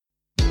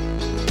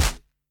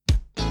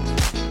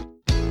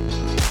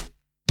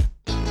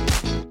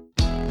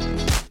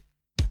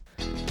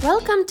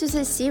Welcome to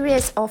the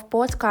series of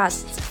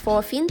podcasts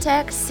for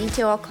FinTech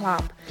CTO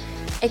Club,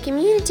 a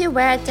community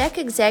where tech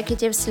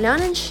executives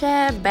learn and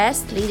share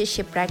best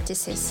leadership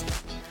practices.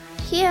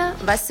 Here,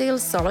 Vasyl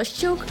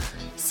Soloshchuk,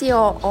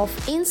 CEO of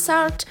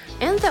Insart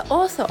and the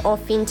author of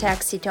FinTech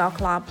CTO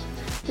Club,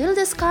 will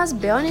discuss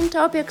burning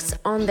topics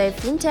on the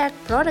FinTech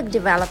product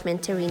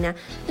development arena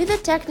with the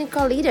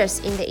technical leaders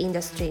in the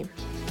industry.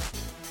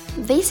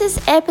 This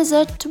is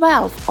episode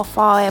 12 of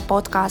our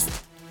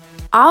podcast.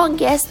 Our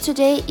guest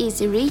today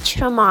is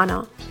Rich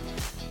Romano,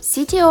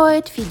 CTO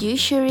at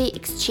Fiduciary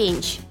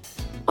Exchange,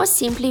 or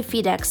simply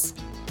FIDX,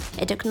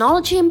 a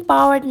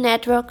technology-empowered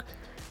network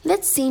that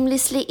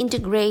seamlessly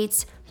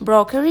integrates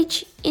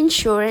brokerage,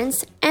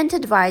 insurance, and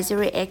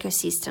advisory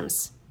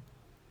ecosystems.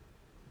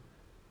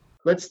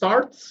 Let's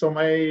start. So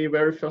my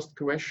very first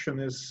question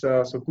is,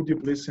 could you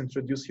please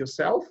introduce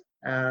yourself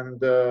and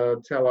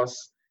tell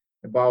us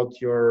about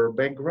your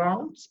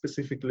background,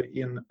 specifically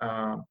in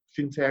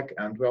fintech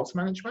and wealth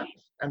management,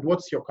 and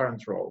what's your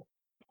current role?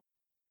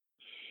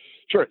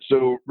 Sure.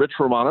 So Rich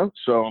Romano.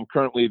 So I'm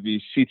currently the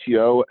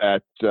CTO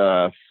at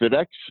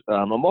FIDX.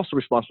 I'm also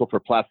responsible for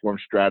platform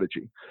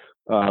strategy.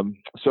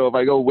 So if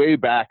I go way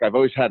back, I've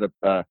always had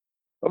a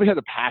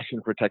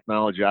passion for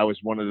technology. I was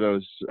one of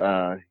those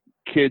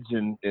kids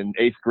in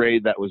eighth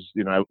grade that was,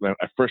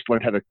 I first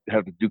learned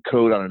how to do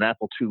code on an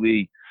Apple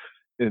IIe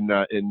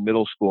in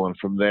middle school, and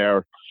from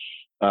there,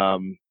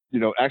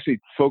 actually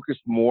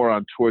focused more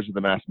on towards the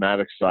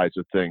mathematics sides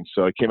of things.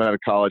 So I came out of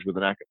college with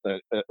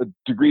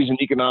degrees in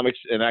economics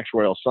and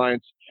actuarial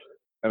science,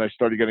 and I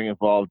started getting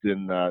involved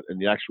in the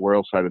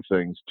actuarial side of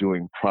things,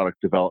 doing product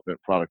development,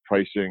 product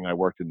pricing. I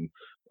worked in,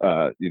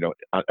 at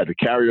the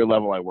carrier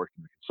level. I worked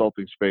in the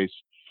consulting space,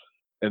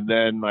 and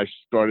then I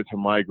started to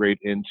migrate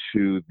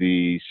into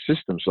the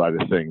system side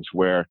of things,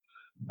 where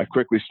I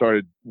quickly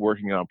started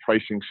working on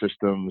pricing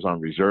systems, on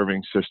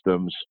reserving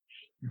systems.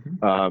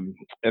 And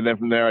then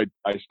from there,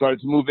 I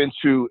started to move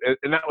into,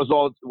 and that was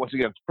all, once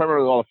again,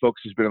 primarily all the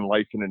focus has been in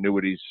life and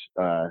annuities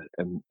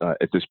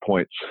at this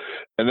point.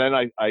 And then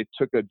I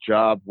took a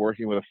job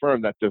working with a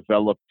firm that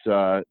developed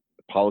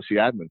policy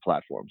admin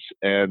platforms,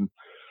 and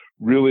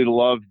really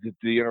loved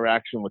the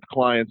interaction with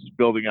clients,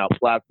 building out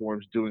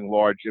platforms, doing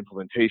large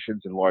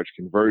implementations and large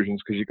conversions,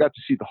 because you got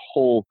to see the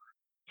whole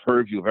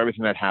purview of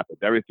everything that happened,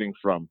 everything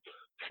from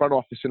front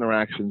office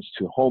interactions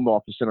to home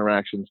office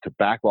interactions to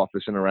back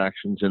office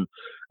interactions, and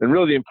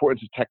really the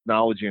importance of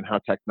technology and how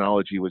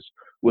technology was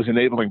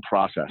enabling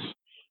process.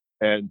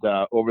 And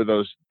over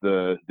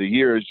the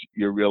years,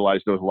 you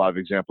realize there was a lot of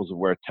examples of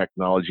where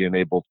technology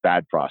enabled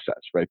bad process,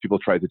 right? People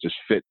tried to just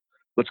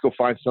let's go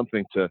find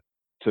something to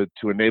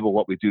enable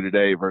what we do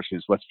today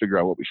versus let's figure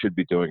out what we should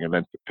be doing and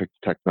then pick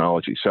the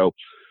technology. So,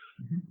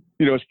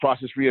 as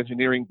process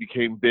reengineering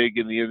became big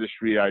in the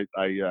industry, I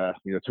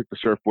took the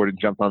surfboard and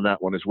jumped on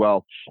that one as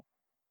well.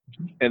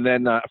 And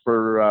then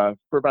for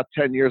about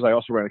 10 years, I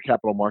also ran a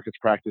capital markets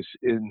practice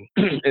in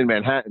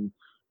Manhattan,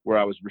 where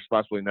I was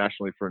responsible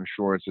nationally for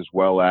insurance as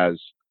well as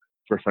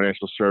for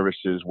financial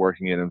services,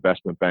 working in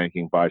investment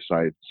banking, buy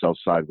side, sell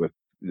side, with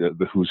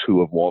the who's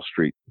who of Wall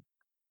Street.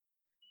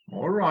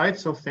 All right.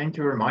 So thank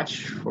you very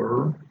much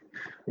for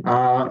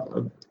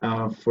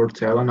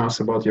telling us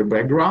about your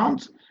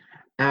background.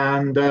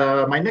 And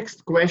my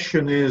next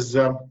question is,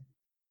 during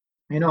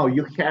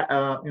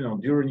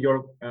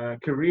your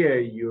career,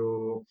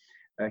 you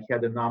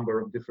had a number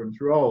of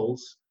different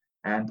roles,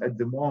 and at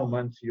the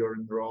moment you're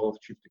in the role of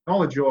Chief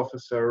Technology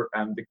Officer.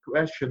 And the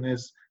question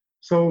is,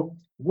 so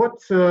what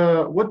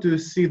do you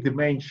see the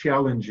main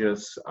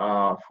challenges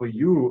for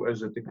you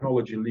as a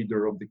technology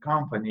leader of the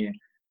company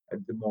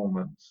at the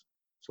moment?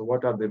 So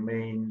what are the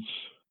main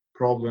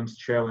problems,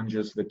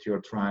 challenges that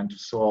you're trying to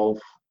solve?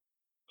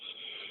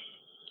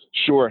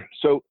 Sure.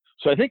 So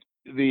I think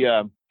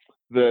the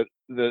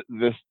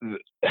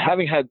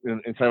having had,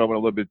 and kind of went a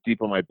little bit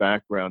deep on my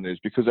background, is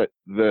because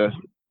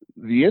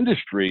the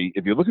industry,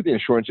 if you look at the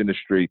insurance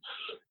industry,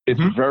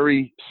 it's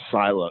very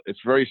siloed.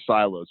 It's very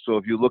siloed. So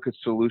if you look at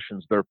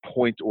solutions, they're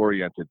point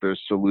oriented. There's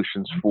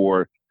solutions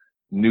for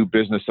new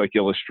business like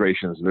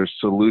illustrations. There's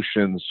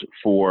solutions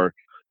for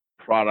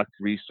product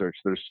research.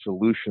 There's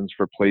solutions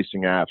for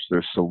placing apps.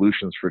 There's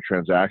solutions for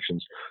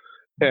transactions.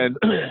 And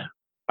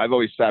I've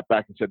always sat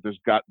back and said,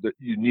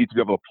 you need to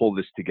be able to pull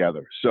this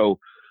together. So,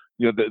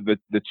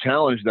 the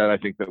challenge that I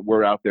think that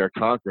we're out there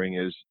conquering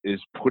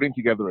is putting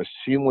together a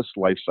seamless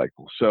life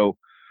cycle. So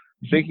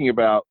thinking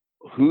about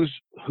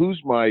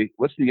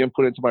what's the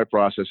input into my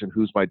process and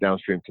who's my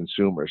downstream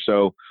consumer.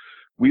 So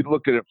we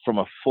look at it from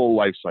a full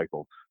life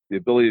cycle, the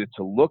ability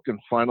to look and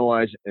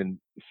finalize and,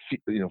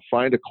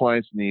 find a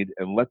client's need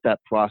and let that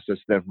process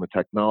then from a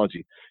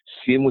technology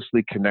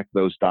seamlessly connect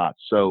those dots.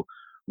 So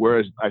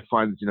whereas I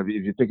find that,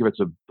 if you think of it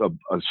as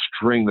a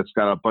string that's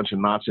got a bunch of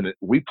knots in it,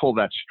 we pull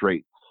that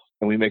straight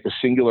and we make a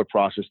singular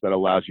process that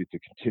allows you to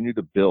continue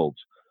to build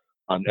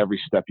on every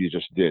step you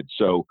just did.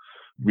 So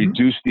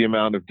reduce the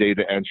amount of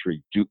data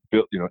entry,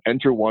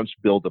 enter once,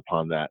 build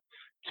upon that.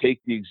 Take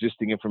the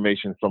existing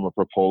information from a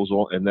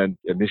proposal and then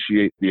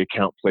initiate the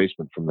account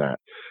placement from that.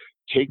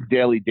 take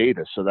daily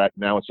data so that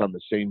now it's on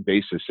the same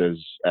basis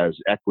as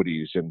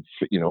equities and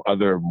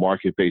other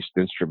market-based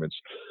instruments,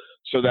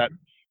 so that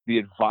the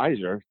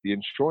advisor, the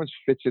insurance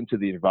fits into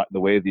the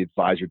way the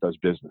advisor does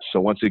business. So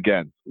once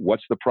again,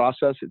 what's the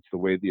process? It's the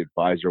way the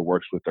advisor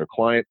works with their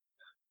client.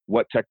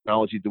 What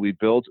technology do we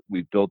build?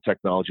 We build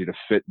technology to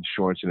fit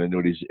insurance and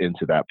annuities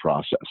into that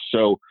process.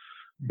 So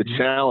the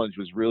challenge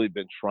was really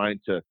been trying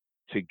to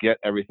get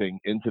everything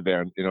into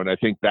there, and I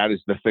think that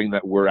is the thing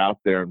that we're out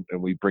there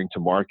and we bring to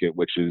market,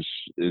 which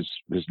has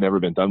never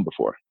been done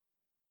before.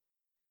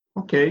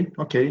 Okay,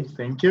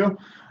 thank you.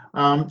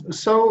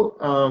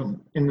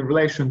 In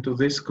relation to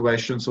this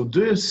question, so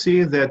do you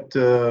see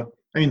that,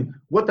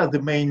 what are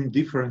the main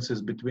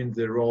differences between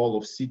the role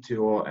of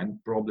CTO and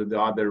probably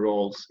the other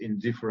roles in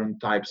different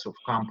types of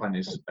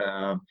companies?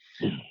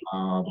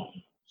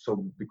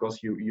 So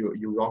because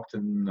you worked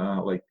in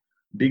like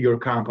bigger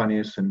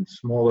companies and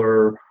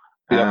smaller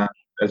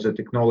as a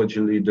technology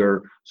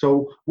leader.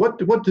 So what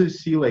do you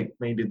see like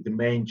maybe the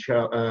main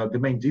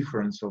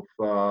difference of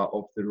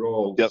the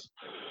roles? Yep.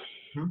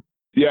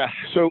 Yeah.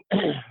 So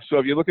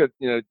if you look at,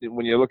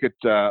 when you look at,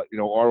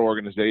 our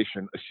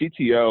organization, a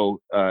CTO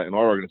in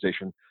our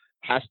organization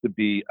has to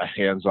be a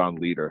hands-on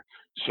leader.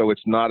 So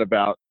it's not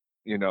about,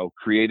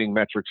 creating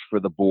metrics for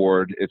the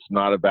board. It's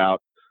not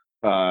about,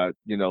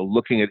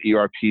 looking at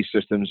ERP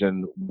systems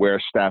and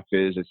where staff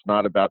is. It's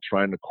not about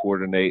trying to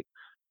coordinate,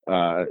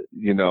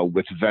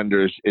 with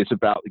vendors. It's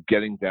about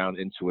getting down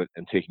into it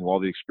and taking all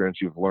the experience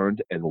you've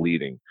learned and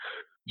leading.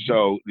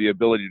 So the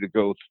ability to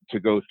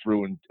go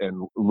through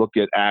and look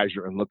at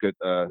Azure and look at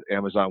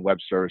Amazon Web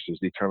Services,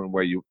 determine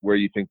where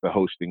you think the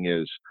hosting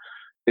is.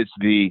 It's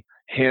the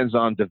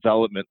hands-on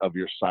development of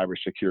your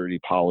cybersecurity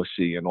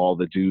policy and all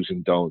the do's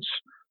and don'ts.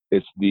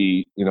 It's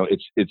the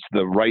it's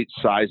the right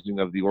sizing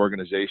of the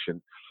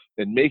organization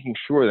and making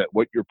sure that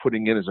what you're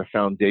putting in as a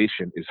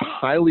foundation is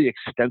highly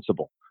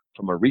extensible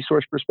from a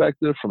resource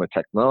perspective, from a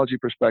technology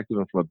perspective,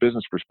 and from a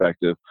business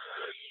perspective,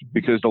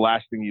 because the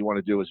last thing you want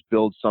to do is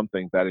build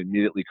something that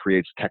immediately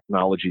creates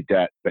technology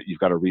debt that you've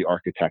got to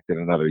re-architect in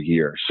another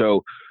year.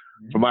 So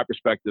from my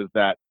perspective,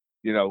 that,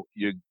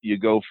 you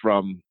go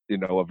from,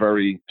 a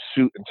very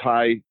suit and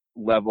tie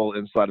level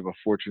inside of a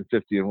Fortune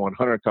 50 and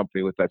 100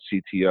 company with that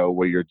CTO,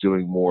 where you're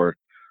doing more,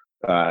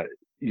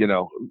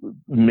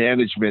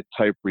 management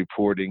type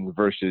reporting,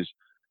 versus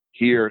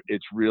here,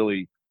 it's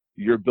really,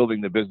 you're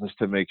building the business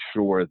to make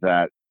sure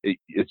that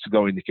it's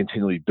going to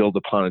continually build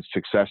upon its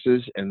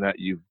successes and that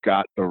you've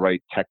got the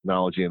right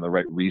technology and the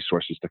right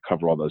resources to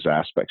cover all those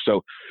aspects.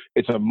 So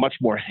it's a much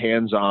more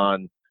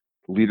hands-on,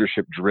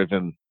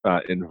 leadership-driven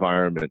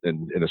environment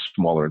in a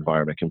smaller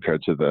environment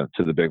compared to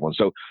the big one.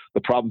 So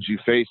the problems you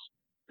face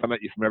come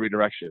at you from every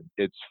direction.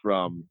 It's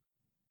from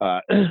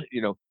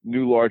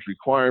new large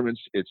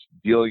requirements. It's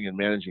dealing and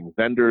managing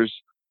vendors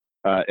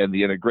and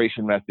the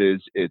integration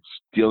methods. It's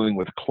dealing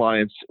with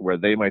clients where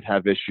they might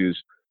have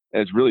issues.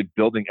 And it's really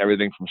building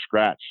everything from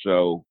scratch.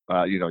 So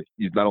you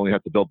not only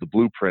have to build the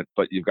blueprint,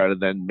 but you've got to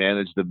then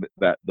manage the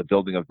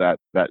building of that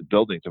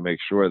building to make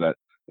sure that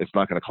it's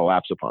not going to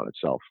collapse upon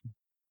itself.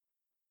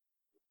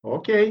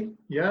 Okay.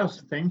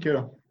 Yes. Thank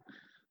you.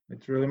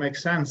 It really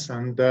makes sense.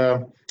 And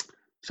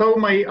so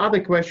my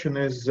other question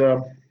is,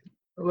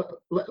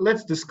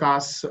 let's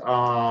discuss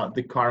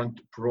the current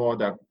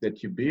product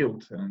that you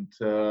built. And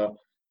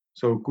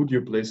so could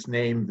you please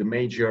name the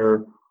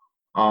major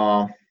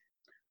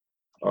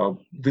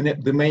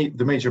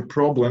the major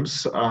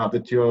problems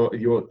that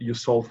you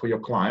solve for your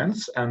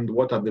clients, and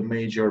what are the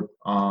major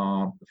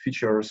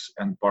features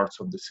and parts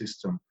of the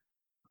system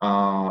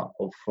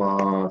of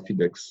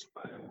FIDX?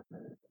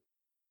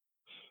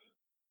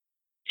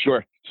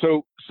 Sure.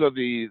 So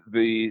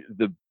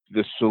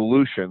the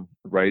solution,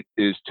 right,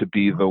 is to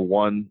be the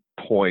one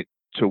point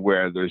to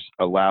where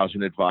allows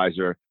an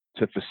advisor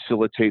to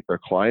facilitate their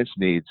clients'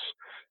 needs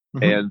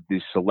and the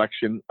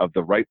selection of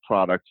the right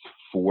product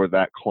for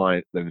that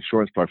client, the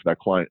insurance product for that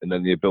client, and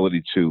then the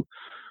ability to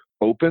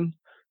open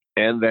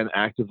and then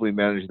actively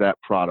manage that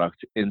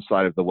product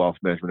inside of the wealth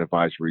management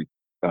advisory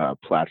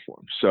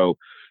platform. So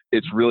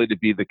it's really to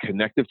be the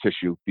connective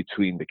tissue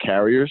between the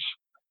carriers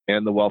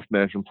and the wealth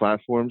management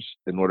platforms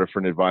in order for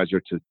an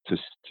advisor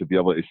to be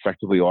able to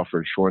effectively offer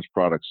insurance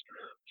products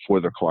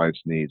for their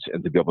clients' needs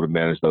and to be able to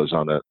manage those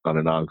on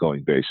an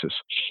ongoing basis.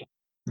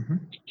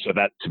 So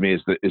that to me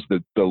is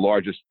the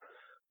largest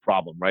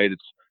problem, right?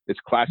 It's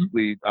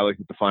classically, I like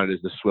to define it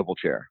as the swivel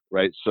chair,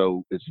 right?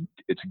 So it's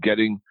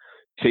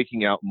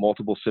taking out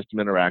multiple system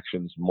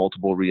interactions,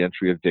 multiple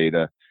reentry of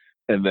data,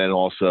 and then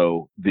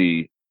also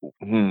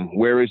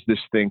where is this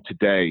thing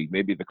today?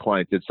 Maybe the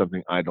client did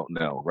something I don't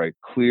know, right?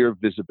 Clear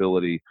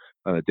visibility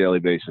on a daily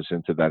basis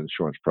into that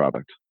insurance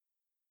product.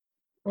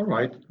 All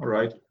right.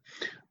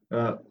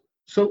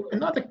 So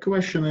another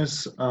question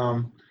is,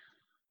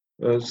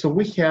 so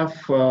we have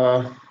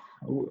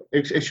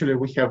actually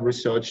we have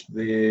researched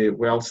the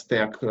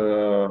WealthTech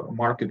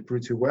market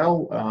pretty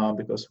well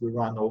because we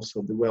run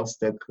also the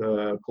WealthTech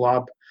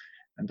club,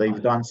 and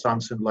they've done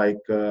something like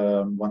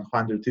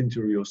 100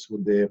 interviews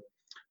with the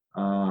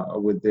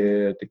with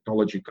the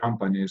technology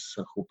companies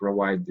who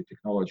provide the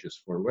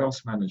technologies for wealth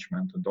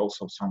management, and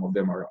also some of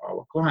them are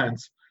our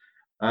clients.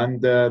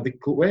 And the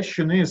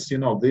question is,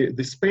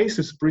 the space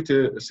is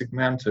pretty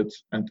segmented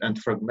and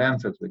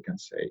fragmented, we can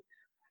say.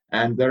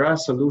 And there are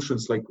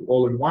solutions like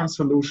all-in-one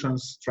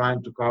solutions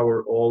trying to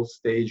cover all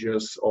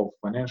stages of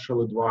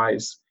financial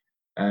advice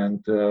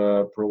and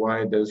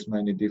provide as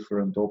many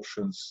different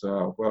options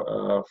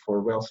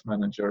for wealth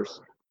managers.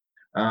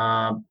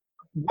 And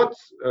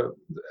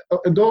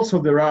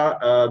also there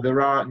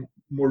are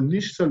more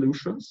niche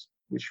solutions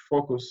which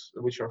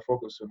are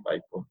focused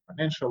on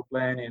financial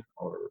planning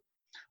or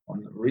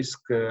on risk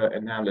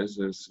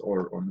analysis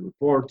or on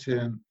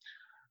reporting.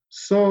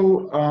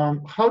 So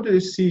how do you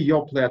see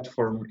your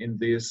platform in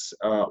this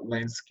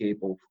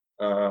landscape of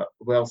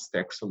wealth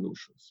tech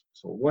solutions?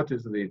 So what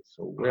is it?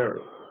 So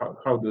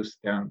how do you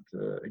stand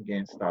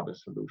against other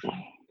solutions?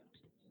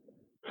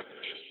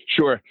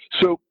 Sure.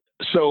 So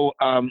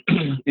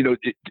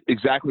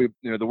exactly,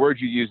 the word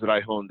you used that I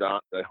honed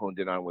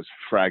in on was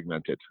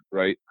fragmented,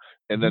 right?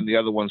 And then the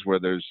other ones where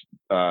there's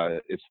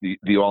it's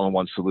the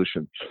all-in-one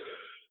solution.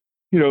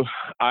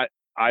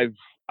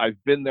 I've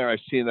been there. I've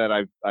seen that.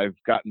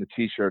 I've gotten the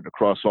T-shirt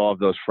across all of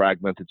those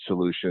fragmented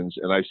solutions,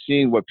 and I've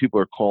seen what people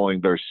are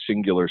calling their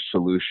singular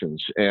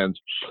solutions. And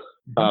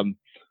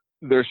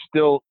they're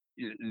still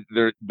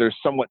they're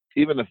somewhat,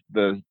 even if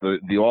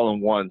the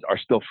all-in-ones are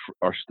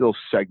still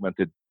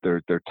segmented.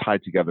 They're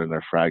tied together and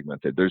they're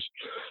fragmented.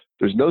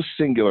 There's no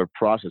singular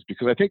process,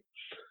 because I think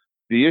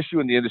the issue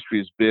in the industry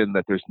has been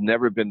that there's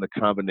never been the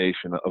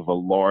combination of a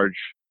large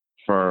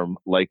firm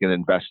like an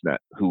Envestnet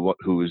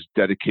who is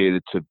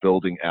dedicated to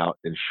building out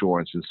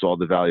insurance and saw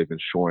the value of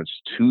insurance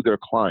to their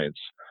clients,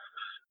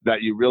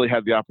 that you really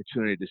have the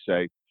opportunity to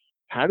say,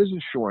 how does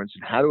insurance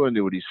and how do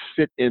annuities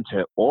fit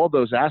into all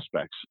those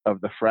aspects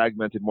of the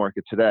fragmented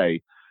market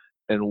today,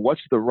 and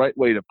what's the right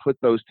way to put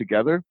those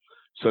together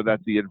so that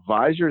the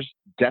advisor's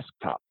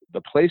desktop,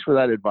 the place where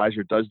that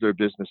advisor does their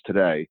business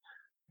today,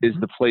 is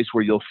the place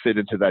where you'll fit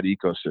into that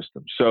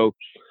ecosystem. So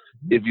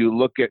if you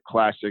look at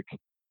classic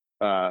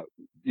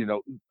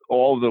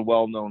all the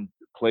well-known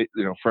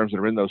firms that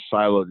are in those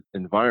siloed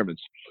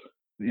environments,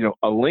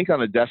 a link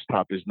on a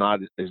desktop is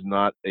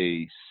not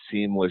a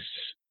seamless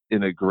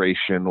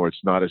integration, or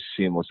it's not a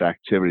seamless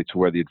activity to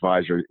where the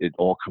advisor, it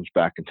all comes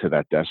back into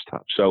that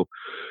desktop. So,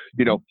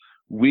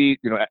 we,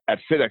 at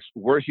FIDX,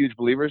 we're huge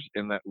believers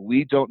in that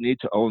we don't need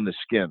to own the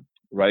skin,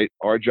 right?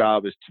 Our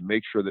job is to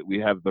make sure that we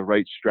have the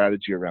right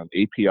strategy around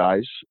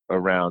APIs,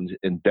 around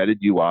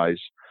embedded UIs,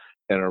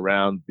 and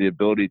around the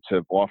ability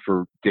to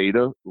offer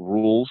data,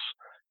 rules,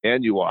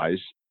 and UIs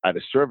at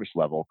a service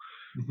level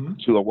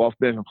to a wealth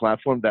management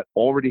platform that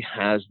already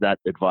has that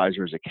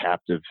advisor as a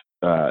captive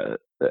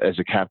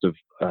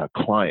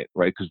client,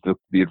 right? Because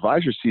the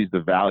advisor sees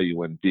the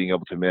value in being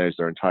able to manage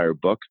their entire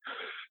book.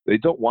 They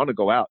don't want to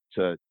go out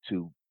to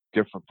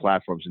different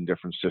platforms and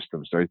different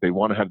systems, right? They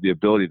want to have the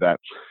ability that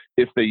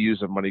if they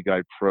use a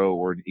MoneyGuide Pro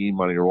or an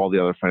eMoney or all the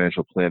other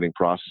financial planning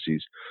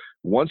processes,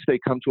 once they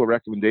come to a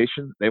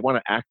recommendation, they want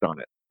to act on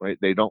it, right?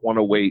 They don't want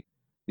to wait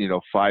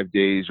 5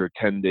 days or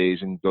 10 days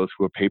and go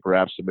through a paper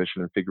app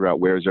submission and figure out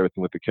where is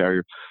everything with the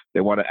carrier.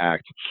 They want to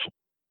act,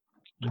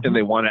 and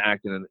they want to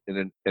act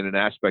in an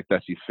aspect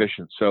that's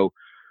efficient. So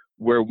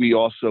where we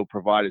also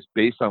provide is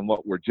based on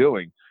what we're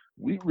doing,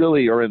 we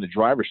really are in the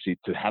driver's seat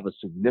to have a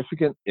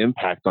significant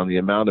impact on the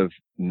amount of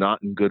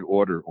not in good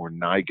order, or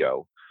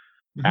NIGO,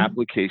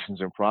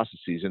 applications and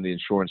processes in the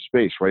insurance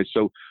space, right?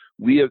 So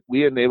we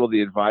enable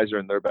the advisor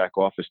in their back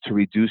office to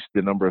reduce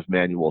the number of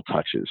manual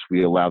touches.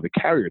 We allow the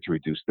carrier to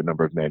reduce the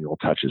number of manual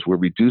touches. We're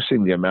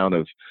reducing the amount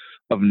of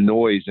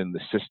noise in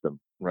the system,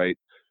 right?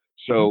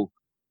 So,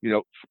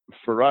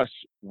 for us,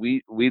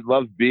 we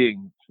love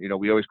being,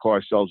 we always call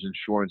ourselves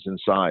Insurance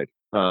Inside.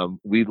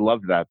 We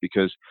love that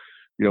because,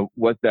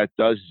 what that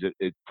does is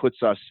it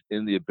puts us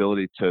in the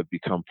ability to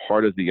become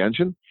part of the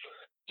engine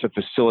to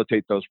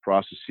facilitate those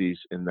processes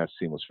in that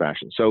seamless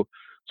fashion. So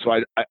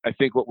I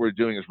think what we're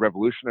doing is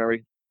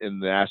revolutionary in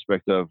the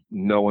aspect of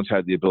no one's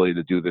had the ability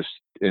to do this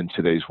in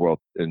today's world,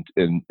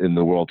 in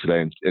the world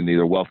today, in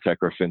either wealth tech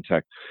or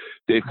fintech.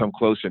 They've come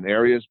close in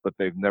areas, but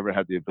they've never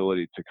had the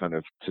ability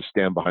to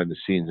stand behind the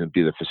scenes and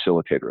be the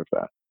facilitator of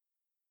that.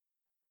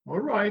 All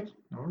right,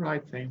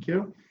 thank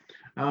you.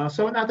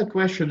 So another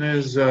question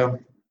is,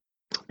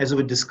 as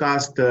we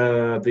discussed,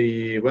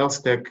 the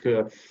wealth tech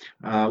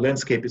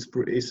landscape is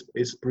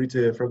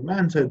pretty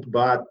fragmented,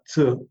 but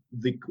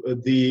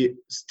the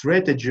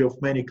strategy of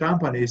many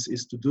companies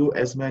is to do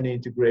as many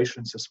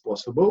integrations as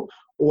possible,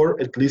 or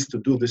at least to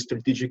do the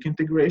strategic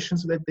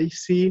integrations that they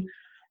see,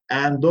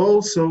 and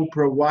also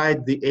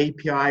provide the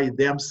API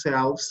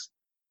themselves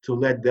to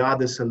let the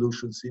other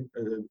solutions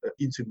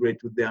integrate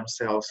with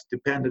themselves,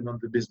 depending on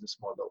the business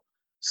model.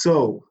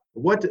 So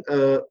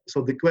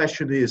so the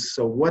question is,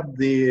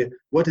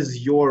 what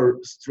is your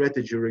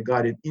strategy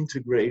regarding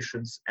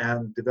integrations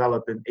and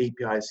developing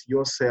APIs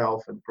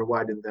yourself and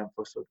providing them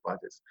for third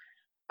parties?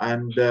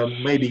 And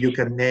maybe you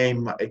can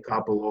name a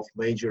couple of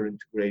major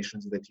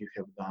integrations that you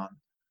have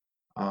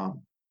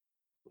done.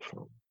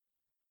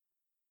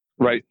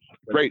 Right.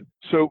 Great.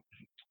 So,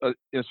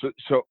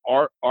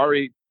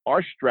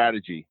 our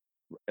strategy,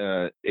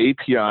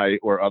 API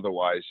or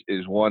otherwise,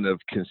 is one of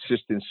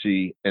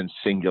consistency and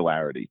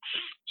singularity.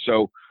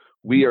 So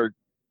we're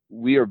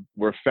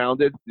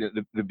founded.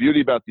 The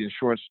beauty about the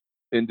insurance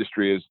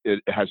industry is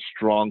it has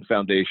strong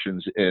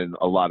foundations in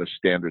a lot of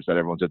standards that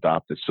everyone's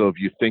adopted. So if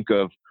you think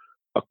of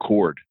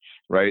Accord,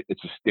 right?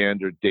 It's a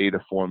standard data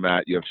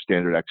format. You have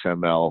standard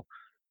XML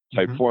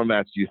type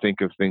formats. You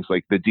think of things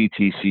like the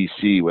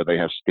DTCC, where they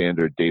have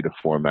standard data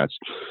formats.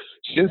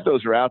 Since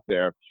those are out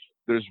there,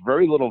 there's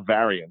very little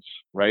variance,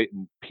 right?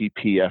 In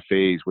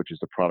PPFAs, which is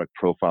the product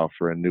profile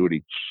for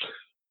annuity.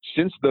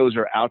 Since those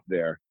are out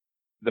there,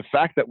 the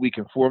fact that we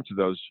conform to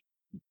those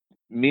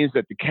means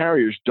that the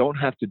carriers don't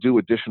have to do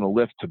additional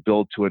lift to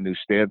build to a new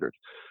standard.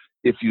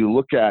 If you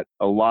look at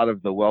a lot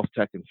of the wealth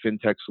tech and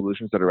fintech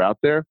solutions that are out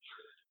there,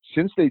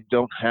 since they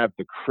don't have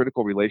the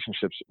critical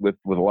relationships with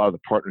a lot of the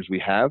partners we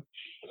have,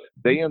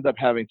 they end up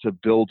having to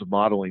build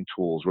modeling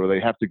tools where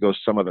they have to go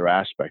some other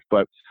aspect.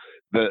 But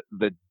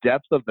the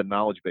depth of the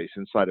knowledge base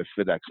inside of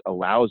FIDX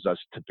allows us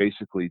to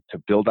basically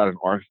to build out an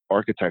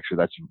architecture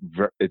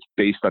it's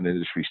based on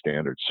industry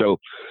standards. So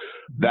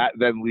that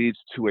then leads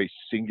to a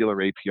singular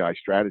API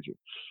strategy.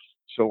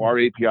 So our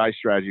API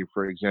strategy,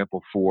 for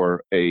example,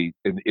 for an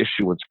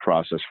issuance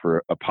process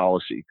for a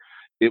policy,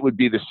 it would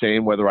be the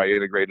same whether I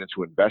integrate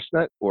into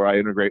Envestnet or I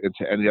integrate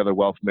into any other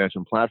wealth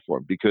management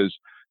platform, because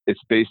it's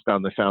based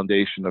on the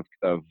foundation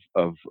of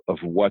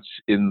what's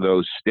in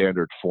those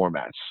standard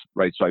formats,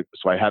 right? So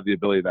I have the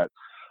ability that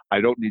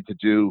I don't need to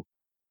do,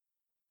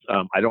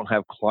 I don't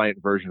have client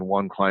version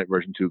 1, client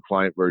version 2,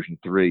 client version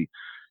 3.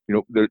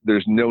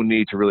 There's no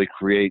need to really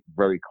create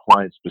very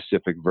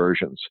client-specific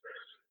versions.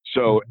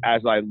 So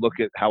as I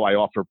look at how I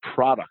offer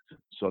product,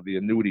 so the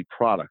annuity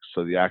products,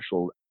 so the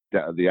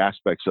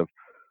aspects of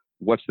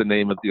what's the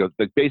name of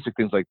the basic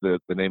things like the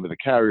name of the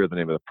carrier, the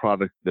name of the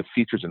product, the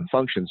features and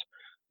functions,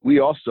 we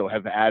also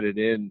have added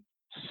in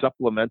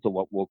supplemental,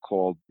 what we'll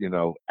call,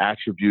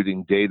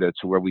 attributing data,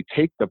 to where we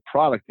take the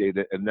product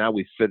data and now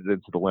we fit it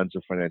into the lens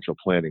of financial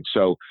planning.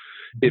 So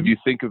if you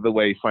think of the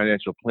way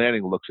financial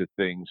planning looks at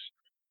things,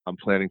 I'm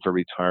planning for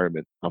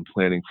retirement, I'm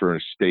planning for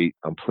an estate,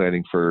 I'm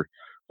planning for,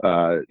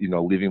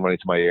 leaving money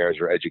to my heirs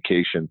or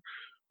education.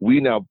 We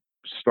now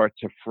start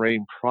to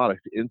frame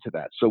product into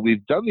that. So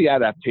we've done the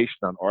adaptation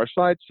on our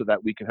side so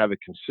that we can have a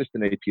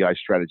consistent API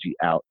strategy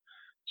out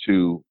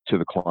to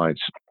the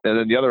clients. And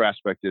then the other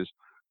aspect is,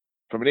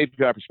 from an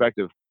API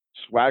perspective,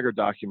 Swagger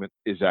document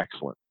is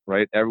excellent,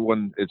 right?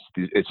 Everyone,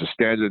 it's a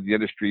standard in the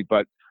industry,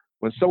 but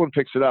when someone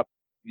picks it up,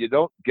 you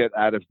don't get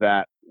out of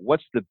that,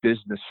 what's the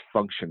business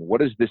function?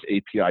 What is this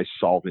API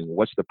solving?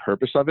 What's the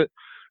purpose of it?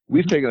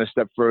 We've taken a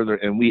step further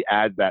and we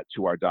add that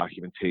to our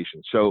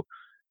documentation. So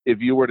if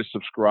you were to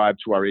subscribe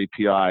to our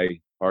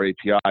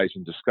APIs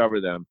and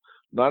discover them,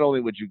 not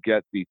only would you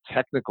get the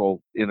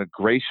technical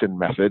integration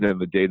method and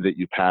the data that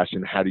you pass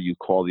and how do you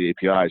call the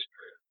APIs,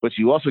 but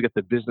you also get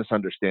the business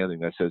understanding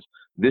that says,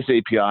 this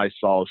API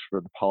solves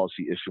for the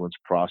policy issuance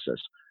process.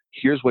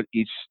 Here's what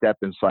each step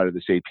inside of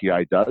this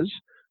API does.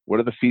 What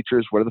are the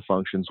features? What are the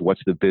functions?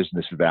 What's the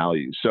business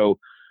value? So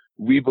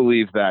we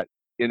believe that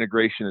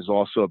integration is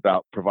also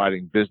about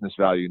providing business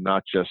value,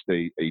 not just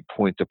a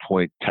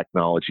point-to-point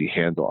technology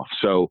handoff.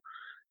 So,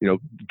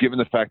 given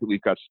the fact that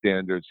we've got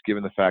standards,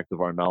 given the fact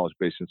of our knowledge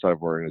base inside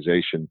of our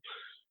organization,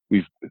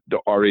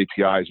 our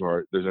APIs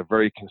there's a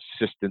very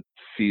consistent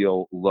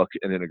feel, look,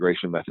 and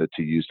integration method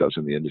to use those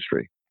in the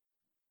industry.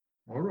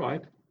 All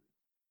right.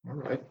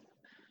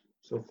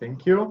 So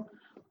thank you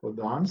for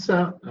the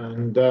answer.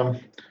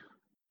 And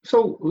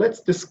so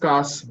let's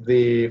discuss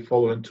the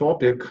following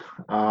topic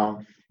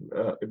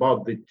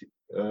about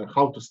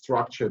how to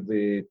structure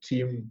the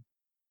team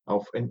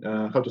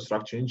how to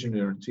structure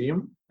engineering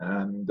team.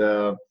 And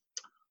there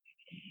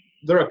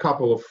are a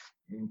couple of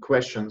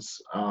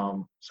questions.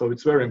 So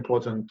it's very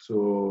important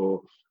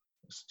to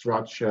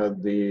structure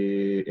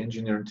the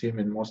engineering team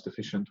in most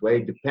efficient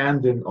way,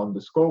 depending on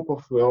the scope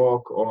of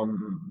work,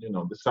 on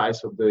the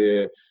size of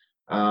the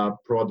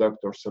product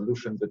or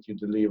solution that you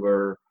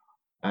deliver,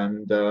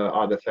 and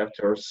other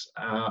factors.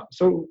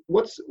 So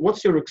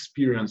what's your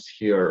experience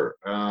here?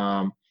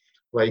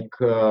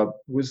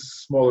 With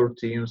smaller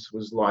teams,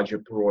 with larger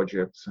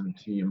projects and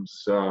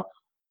teams.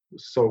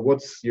 So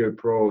what's your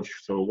approach?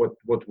 So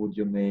what would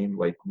you name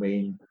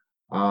main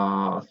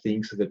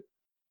things that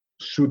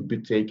should be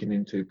taken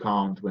into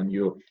account when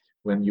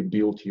you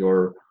build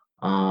your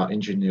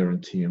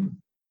engineering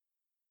team?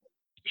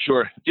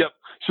 Sure. Yep.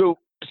 So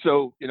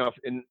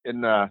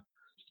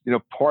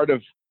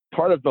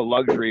part of the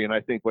luxury, and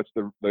I think what's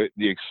the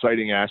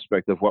exciting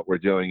aspect of what we're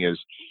doing is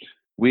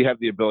we have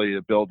the ability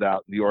to build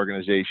out the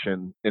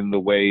organization in the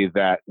way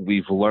that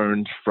we've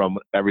learned from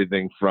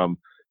everything from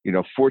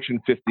Fortune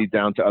 50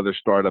 down to other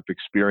startup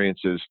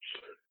experiences.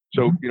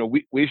 So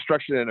we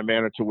structured it in a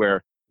manner to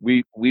where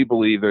we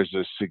believe there's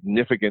a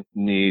significant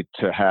need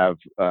to have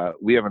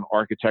we have an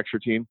architecture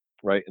team,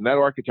 right? And that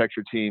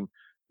architecture team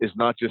is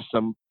not just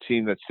some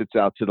team that sits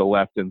out to the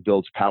left and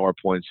builds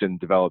PowerPoints and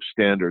develops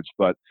standards,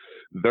 but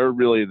they're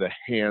really the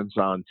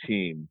hands-on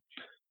team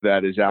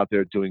that is out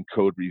there doing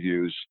code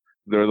reviews.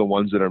 They're the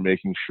ones that are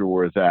making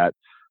sure that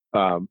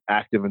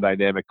active and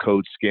dynamic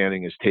code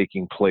scanning is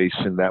taking place,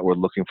 and that we're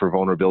looking for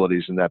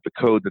vulnerabilities, and that the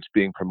code that's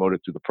being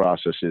promoted through the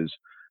process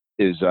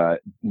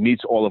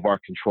meets all of our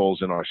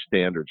controls and our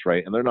standards,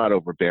 right? And they're not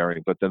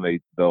overbearing, but then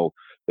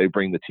they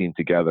bring the team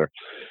together.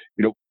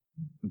 You know,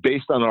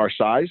 based on our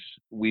size,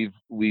 we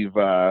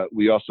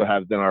also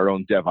have then our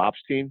own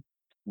DevOps team,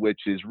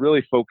 which is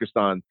really focused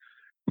on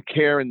the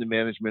care and the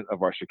management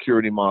of our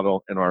security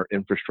model and our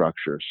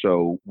infrastructure.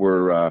 So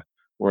we're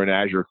an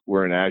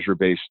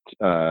Azure-based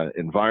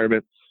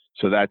environment.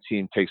 So that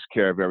team takes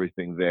care of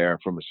everything there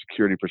from a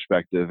security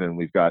perspective. And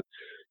we've got,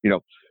 you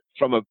know,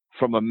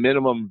 from a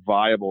minimum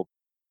viable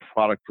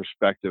product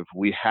perspective,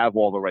 we have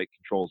all the right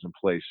controls in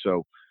place.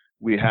 So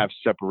we have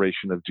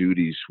separation of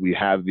duties. We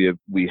have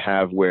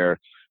where,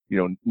 you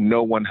know,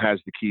 no one has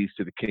the keys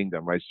to the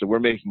kingdom, right? So we're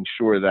making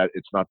sure that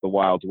it's not the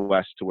Wild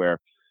West, to where,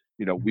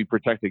 you know, we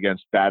protect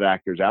against bad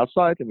actors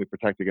outside and we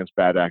protect against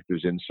bad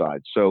actors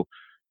inside. So,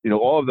 you know,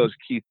 all of those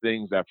key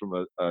things that from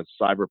a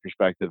cyber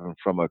perspective and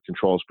from a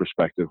controls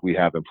perspective, we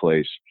have in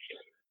place.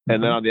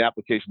 And then on the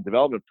application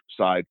development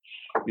side,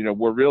 you know,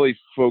 we're really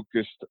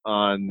focused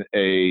on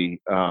you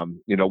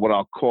know, what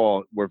I'll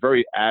call, we're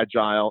very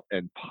agile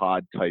and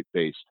pod type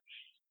based.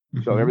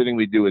 So everything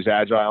we do is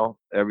agile.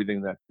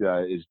 Everything that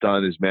is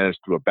done is managed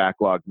through a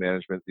backlog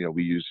management. You know,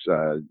 we use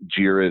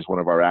Jira as one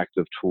of our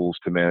active tools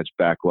to manage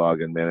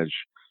backlog and manage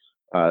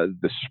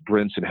the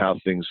sprints and how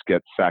things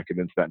get factored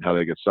into that and how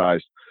they get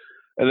sized.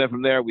 And then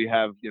from there, we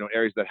have, you know,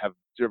 areas that have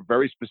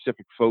very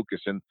specific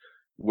focus, and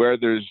where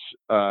there's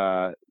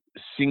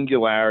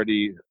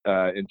singularity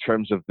in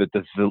terms of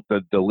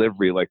the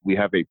delivery. Like, we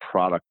have a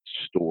product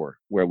store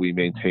where we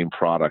maintain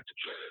product.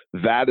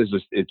 That is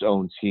its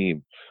own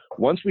team.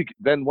 Once we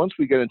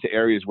get into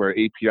areas where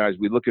APIs,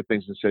 we look at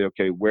things and say,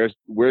 okay, where's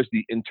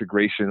the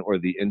integration or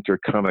the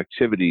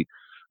interconnectivity?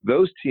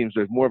 Those teams,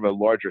 there's more of a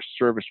larger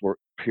service work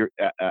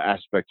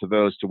aspect to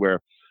those, to where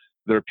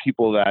there are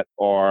people that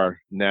are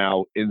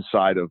now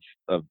inside of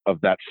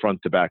that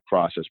front to back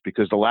process.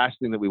 Because the last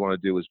thing that we want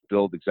to do is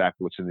build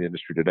exactly what's in the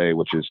industry today,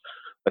 which is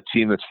a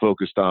team that's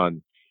focused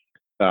on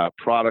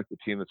product, a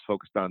team that's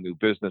focused on new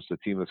business, a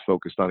team that's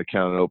focused on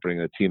account opening,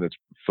 and a team that's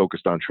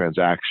focused on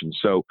transactions.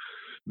 So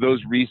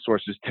those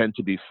resources tend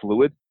to be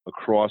fluid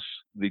across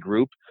the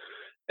group.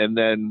 And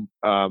then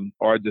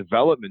our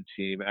development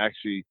team,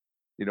 actually,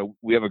 you know,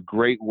 we have a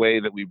great way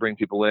that we bring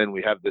people in.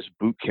 We have this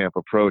boot camp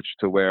approach,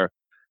 to where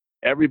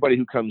everybody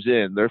who comes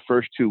in, their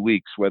first 2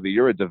 weeks, whether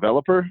you're a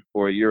developer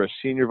or you're a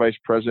senior vice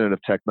president of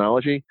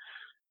technology,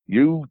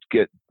 you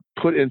get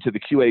put into the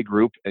QA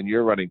group and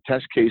you're running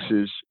test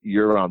cases,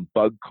 you're on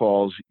bug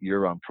calls,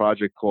 you're on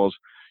project calls.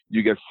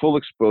 You get full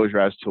exposure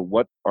as to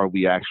what are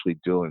we actually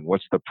doing,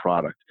 what's the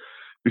product.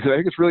 Because I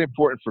think it's really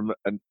important from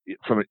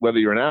whether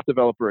you're an app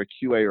developer, a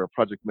QA, or a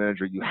project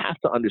manager, you have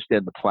to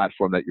understand the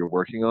platform that you're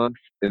working on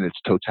in its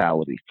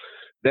totality.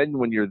 Then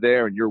when you're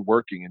there and you're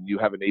working and you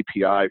have an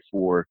API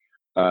for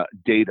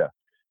data,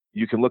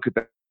 you can look at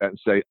that and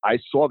say, I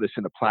saw this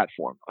in the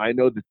platform. I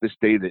know that this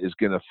data is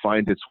going to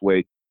find its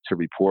way to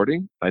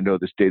reporting. I know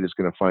this data is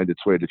going to find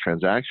its way to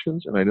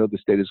transactions, and I know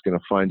this data is going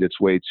to find its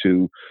way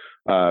to,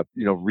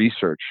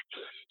 research.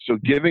 So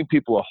giving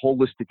people a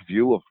holistic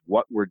view of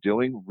what we're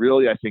doing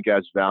really, I think,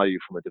 adds value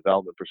from a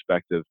development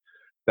perspective,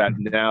 that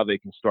now they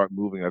can start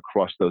moving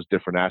across those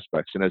different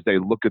aspects. And as they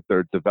look at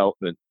their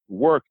development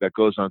work that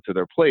goes onto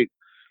their plate,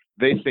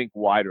 they think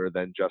wider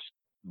than just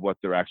what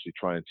they're actually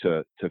trying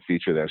to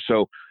feature there.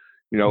 So,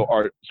 you know,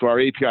 our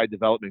API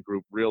development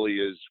group really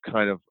is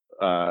kind of,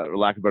 for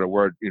lack of a better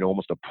word, you know,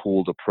 almost a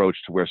pooled approach,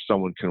 to where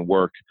someone can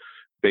work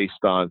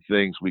based on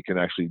things. We can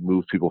actually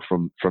move people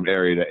from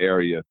area to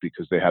area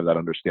because they have that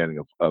understanding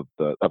of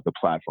the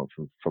platform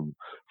from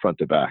front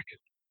to back.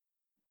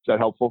 Is that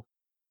helpful?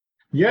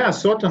 Yeah,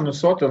 certainly.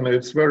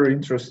 It's very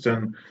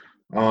interesting,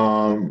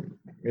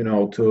 you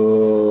know,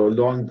 to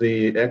learn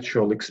the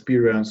actual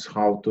experience,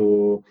 how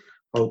to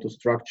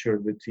structure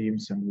the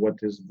teams, and what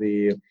is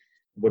the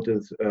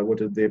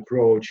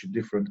approach in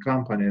different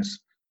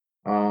companies.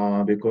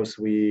 Because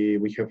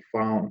we have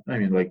found, I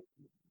mean, like,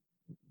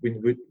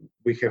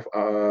 we have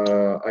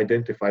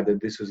identified that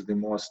this is the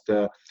most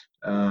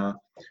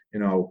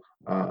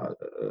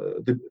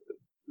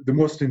the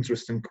most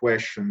interesting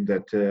question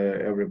that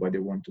everybody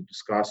wants to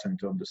discuss and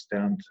to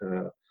understand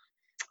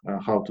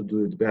how to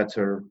do it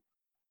better.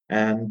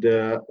 And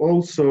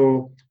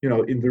also, you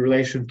know, in the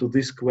relation to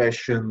this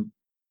question,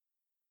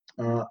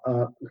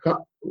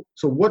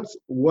 so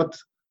what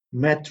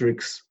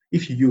metrics,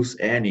 if you use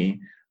any,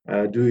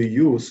 do you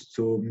use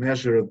to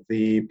measure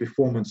the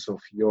performance of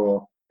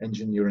your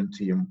engineering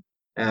team?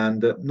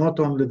 And not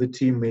only the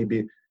team,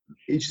 maybe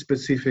each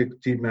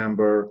specific team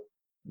member,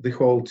 the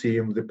whole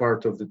team, the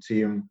part of the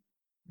team,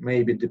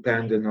 maybe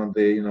depending on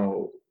the, you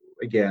know,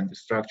 again, the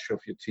structure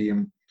of your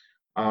team.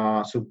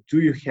 So do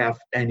you have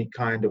any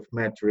kind of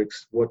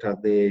metrics? What are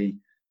they?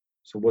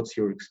 So what's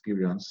your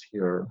experience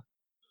here?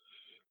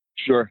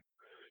 Sure.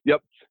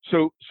 Yep.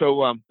 So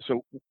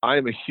I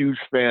am a huge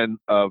fan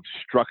of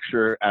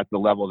structure at the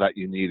level that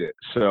you need it.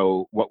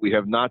 So what we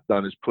have not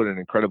done is put an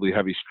incredibly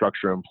heavy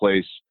structure in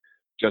place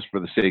just for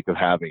the sake of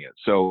having it.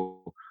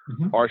 So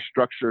our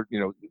structure,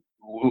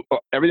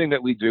 everything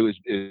that we do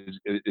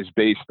is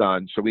based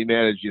on. So we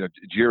manage.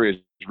 Jira is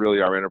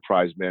really our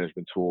enterprise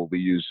management tool. We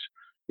use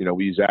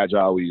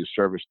Agile. We use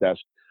Service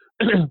Desk.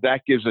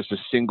 That gives us a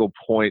single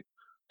point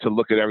to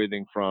look at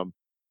everything from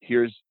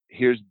here's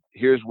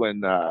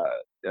when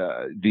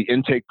the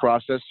intake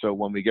process. So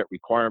when we get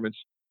requirements,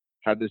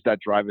 how does that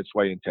drive its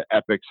way into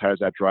epics? How does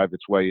that drive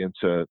its way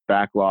into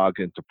backlog,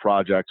 into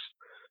projects?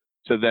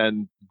 To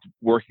then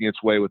working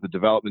its way with the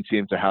development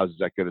team to how does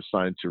that get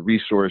assigned to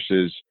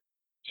resources,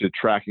 to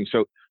tracking.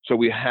 So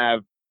we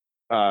have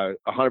 100%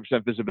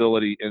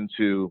 visibility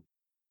into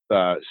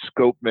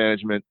scope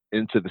management,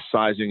 into the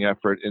sizing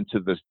effort,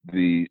 into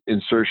the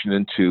insertion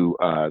into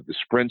the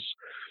sprints.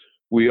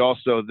 We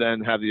also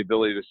then have the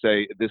ability to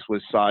say this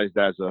was sized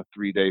as a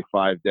 3-day,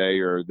 5-day,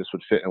 or this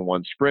would fit in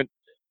one sprint.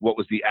 What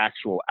was the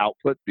actual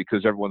output?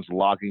 Because everyone's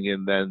logging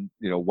in then,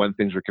 when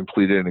things are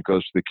completed and it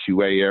goes to the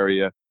QA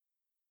area.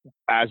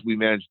 As we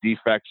manage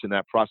defects in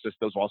that process,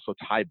 those also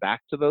tie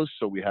back to those.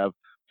 So we have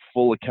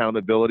full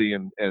accountability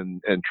and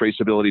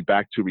traceability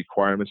back to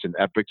requirements and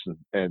epics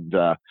and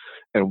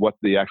what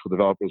the actual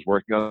developer is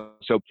working on.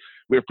 So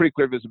we have pretty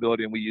clear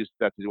visibility, and we use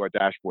that to do our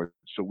dashboard.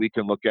 So we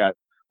can look at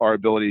our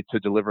ability to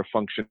deliver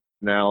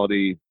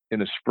functionality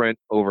in a sprint,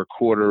 over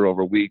quarter,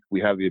 over week.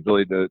 We have the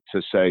ability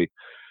to say,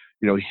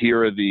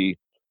 here are the,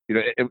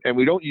 and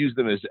we don't use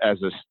them as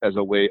a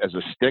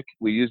stick.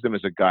 We use them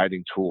as a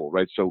guiding tool,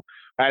 right? So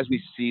as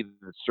we see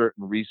that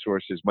certain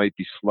resources might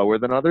be slower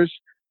than others,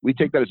 we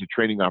take that as a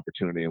training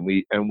opportunity,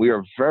 and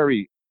we're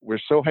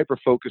so hyper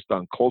focused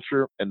on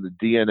culture and the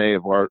DNA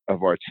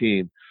of our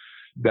team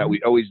that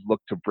we always look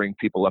to bring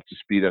people up to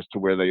speed as to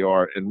where they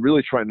are and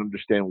really try and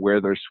understand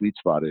where their sweet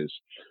spot is.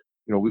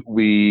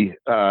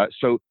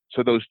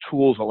 So those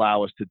tools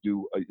allow us to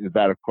do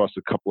that across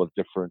a couple of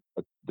different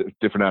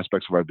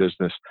aspects of our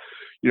business.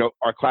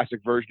 Our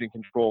classic versioning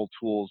control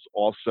tools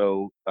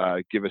also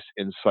give us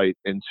insight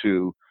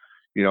into,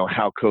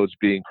 how code's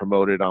being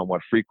promoted on what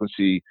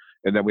frequency,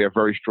 and then we have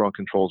very strong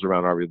controls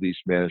around our release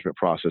management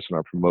process and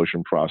our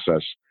promotion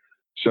process.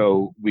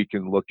 So we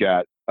can look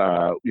at,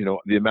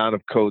 the amount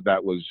of code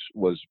that was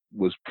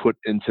put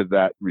into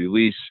that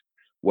release,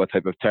 what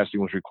type of testing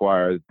was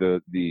required,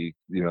 the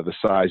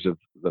size of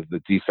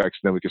the defects,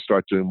 and then we can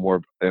start doing more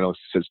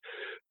analysis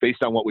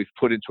based on what we've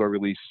put into our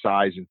release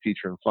size and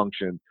feature and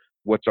function.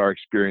 What's our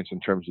experience in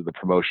terms of the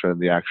promotion and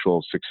the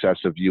actual success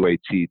of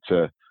UAT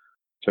to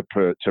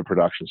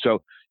production?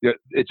 So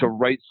it's a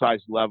right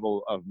size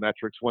level of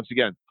metrics once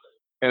again,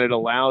 and it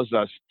allows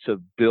us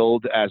to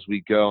build as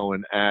we go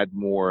and add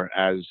more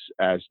as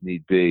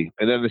need be.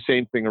 And then the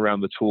same thing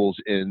around the tools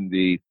in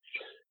the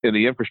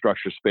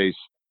infrastructure space.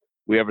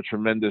 We have a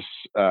tremendous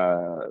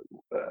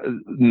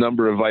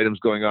number of items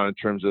going on in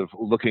terms of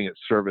looking at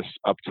service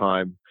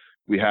uptime.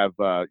 We have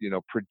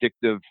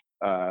predictive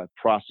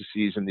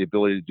processes and the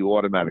ability to do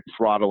automatic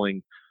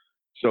throttling.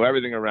 So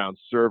everything around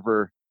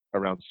server,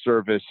 around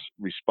service,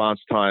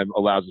 response time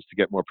allows us to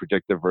get more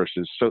predictive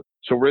versus. So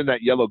we're in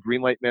that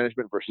yellow-green light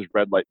management versus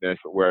red light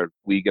management, where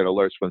we get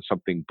alerts when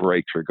something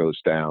breaks or goes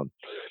down.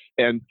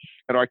 And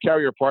our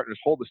carrier partners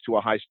hold us to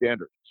a high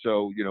standard.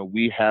 So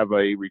we have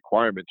a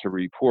requirement to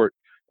report,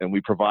 and we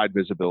provide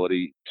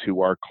visibility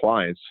to our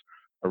clients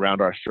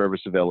around our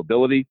service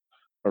availability,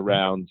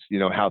 around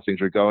how things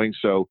are going.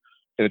 So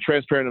in a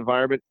transparent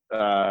environment,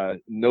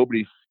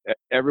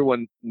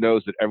 everyone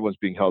knows that everyone's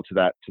being held to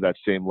that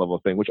same level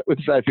of thing, which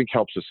I think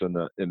helps us in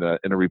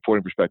a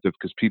reporting perspective,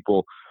 because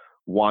people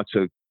want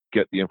to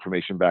get the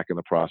information back in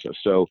the process.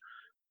 So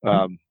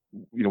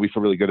we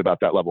feel really good about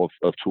that level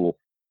of tool.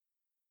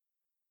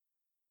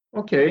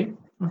 Okay.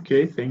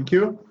 Thank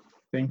you.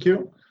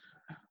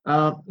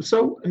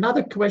 So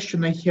another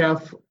question I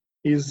have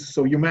is,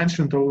 so you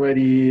mentioned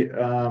already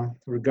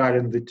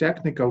regarding the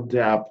technical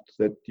debt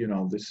that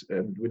this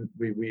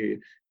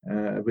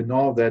we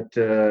know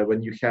that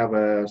when you have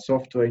a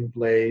software in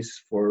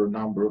place for a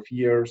number of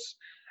years,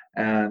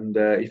 and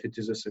if it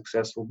is a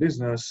successful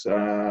business,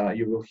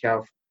 you will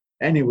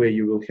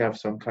have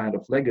some kind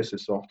of legacy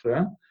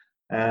software,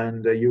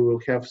 and you will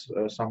have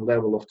some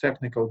level of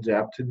technical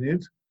debt in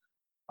it.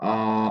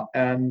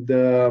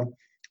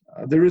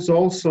 There is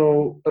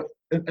also,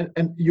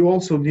 and you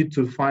also need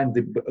to find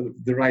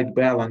the right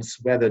balance,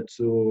 whether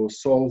to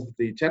solve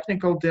the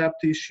technical debt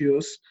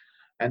issues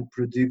and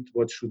predict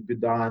what should be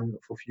done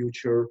for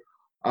future.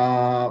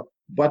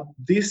 But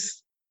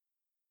this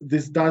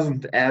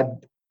doesn't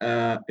add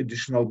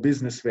additional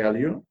business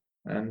value,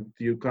 and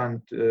you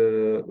can't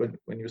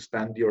when you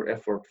spend your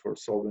effort for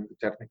solving the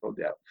technical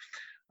debt.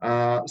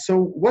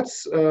 So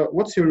what's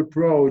your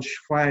approach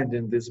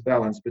finding this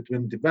balance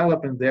between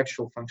developing the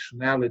actual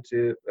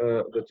functionality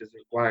that is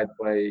required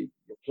by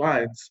your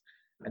clients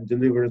and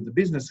delivering the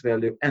business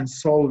value and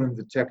solving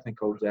the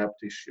technical debt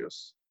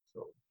issues?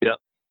 So. Yeah.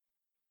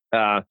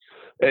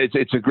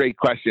 It's a great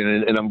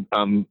question, and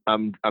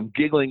I'm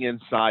giggling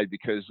inside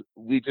because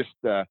we just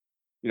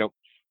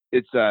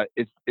it's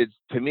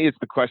to me it's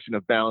the question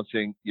of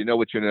balancing. You know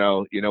what you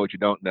know what you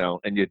don't know,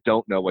 and you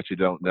don't know what you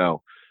don't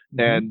know.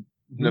 And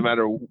no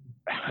matter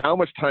how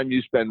much time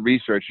you spend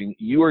researching,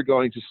 you are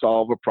going to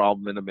solve a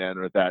problem in a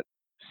manner that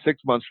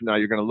 6 months from now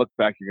you're going to look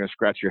back, you're going to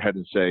scratch your head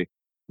and say,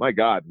 "My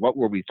God, what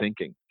were we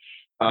thinking?"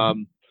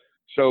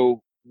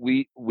 So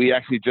we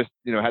actually just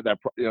had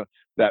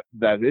that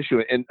that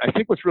issue, and I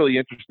think what's really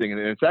interesting, and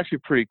it's actually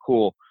pretty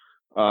cool,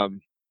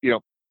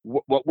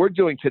 what we're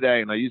doing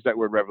today, and I use that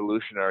word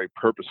revolutionary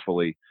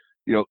purposefully.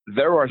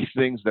 There are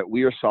things that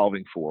we are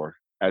solving for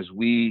as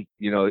we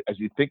as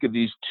you think of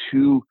these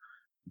two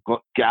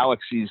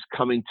galaxies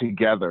coming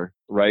together,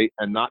 right,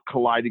 and not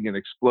colliding and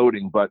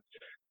exploding, but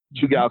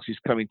two galaxies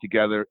coming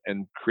together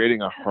and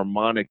creating a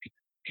harmonic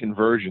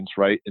convergence,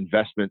 right,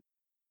 investment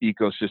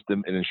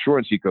ecosystem and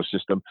insurance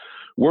ecosystem.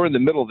 We're in the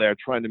middle there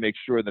trying to make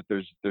sure that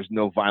there's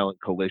no violent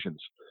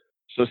collisions.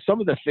 So some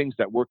of the things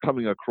that we're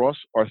coming across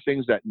are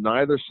things that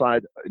neither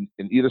side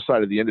in either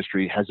side of the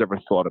industry has ever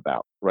thought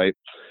about, right?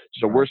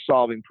 So we're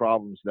solving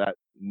problems that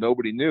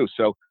nobody knew.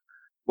 So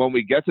when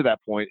we get to that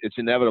point, it's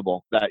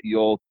inevitable that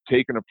you'll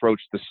take an approach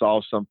to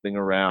solve something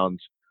around,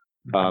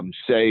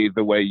 say,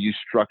 the way you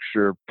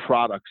structure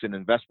products and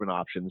investment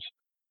options,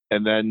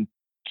 and then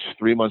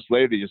 3 months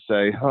later you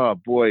say, "Oh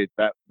boy,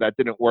 that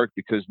didn't work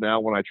because now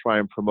when I try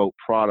and promote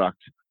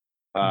product,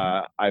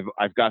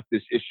 I've got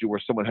this issue where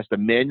someone has to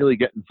manually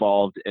get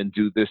involved and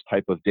do this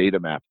type of data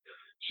map."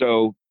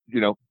 So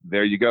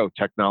there you go,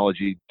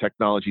 technology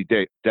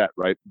debt,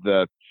 right?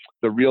 The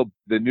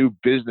new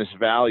business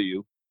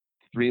value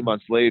 3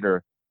 months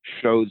later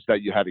shows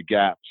that you had a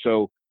gap.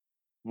 So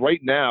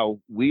right now,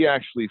 we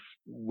actually,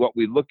 what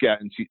we look at,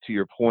 and to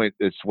your point,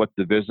 it's what's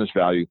the business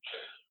value.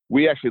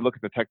 We actually look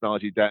at the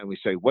technology debt and we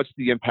say, what's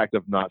the impact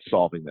of not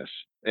solving this?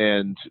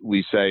 And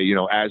we say,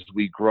 as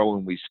we grow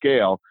and we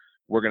scale,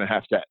 we're going to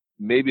have to,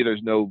 maybe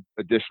there's no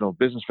additional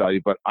business value,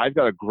 but I've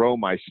got to grow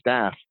my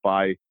staff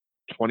by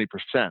 20%,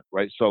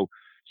 right? So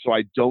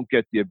I don't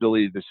get the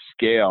ability to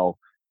scale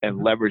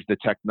and leverage the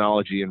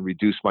technology and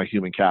reduce my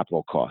human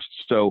capital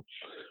costs. So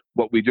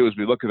what we do is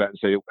we look at that and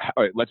say, all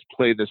right, let's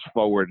play this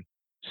forward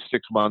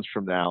 6 months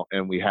from now,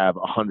 and we have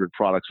 100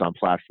 products on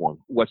platform.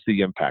 What's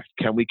the impact?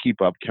 Can we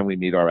keep up? Can we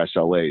meet our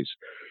SLAs?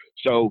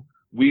 So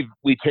we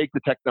take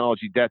the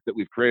technology debt that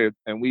we've created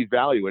and we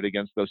value it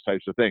against those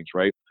types of things,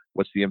 right?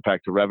 What's the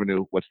impact to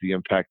revenue? What's the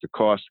impact to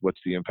cost? What's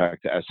the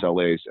impact to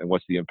SLAs? And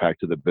what's the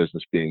impact to the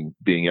business being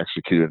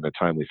executed in a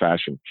timely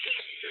fashion?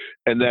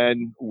 And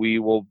then we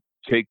will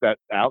take that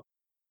out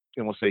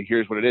and we'll say,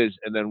 here's what it is.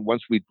 And then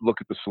once we look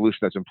at the solution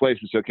that's in place,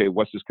 we say, okay,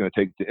 what's this going to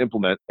take to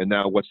implement? And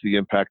now what's the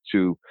impact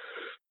to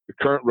the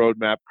current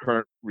roadmap,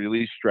 current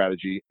release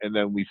strategy? And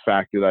then we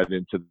factor that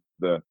into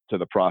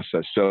the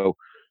process. So,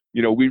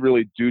 we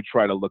really do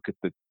try to look at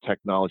the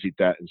technology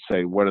debt and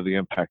say, what are the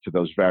impact to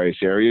those various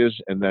areas?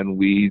 And then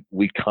we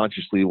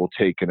consciously will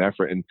take an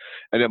effort, and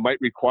it might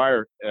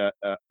require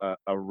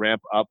a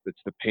ramp up.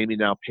 It's the pay me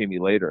now, pay me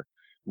later.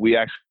 We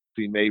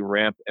actually may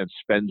ramp and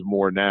spend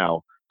more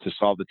now to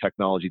solve the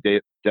technology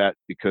debt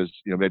because,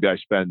 maybe I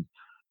spend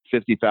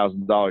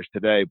 $50,000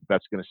 today, but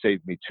that's going to save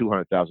me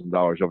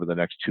 $200,000 over the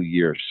next 2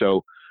 years.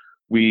 So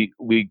we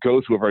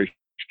go through a very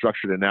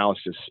structured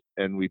analysis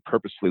and we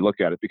purposefully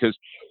look at it because,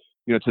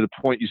 to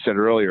the point you said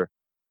earlier,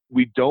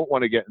 we don't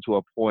want to get into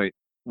a point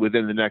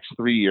within the next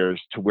 3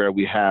 years to where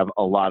we have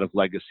a lot of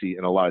legacy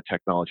and a lot of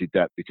technology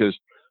debt, because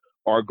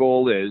our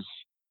goal is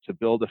to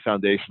build a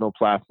foundational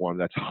platform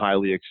that's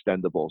highly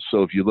extendable.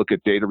 So if you look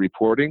at data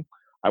reporting,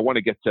 I want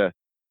to get to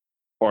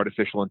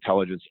artificial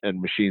intelligence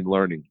and machine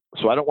learning.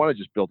 So I don't want to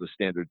just build a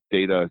standard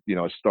data,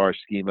 a star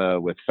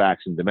schema with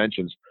facts and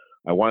dimensions.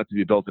 I want it to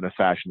be built in a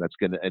fashion that's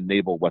going to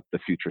enable what the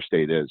future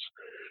state is.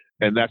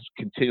 And that's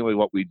continually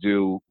what we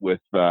do with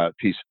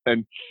Peace.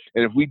 And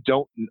if we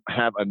don't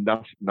have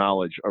enough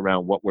knowledge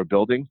around what we're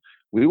building,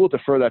 we will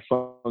defer that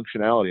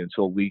functionality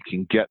until we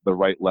can get the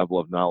right level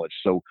of knowledge.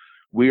 So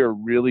we are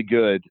really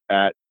good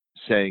at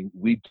saying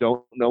we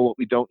don't know what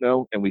we don't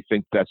know, and we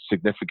think that's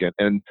significant.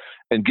 And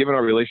given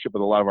our relationship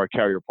with a lot of our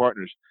carrier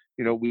partners,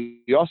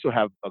 we also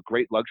have a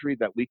great luxury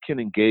that we can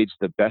engage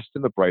the best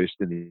and the brightest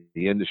in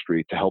the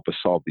industry to help us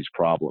solve these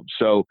problems.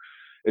 So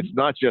it's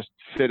not just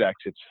FIDX,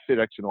 it's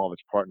FIDX and all of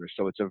its partners.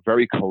 So it's a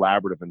very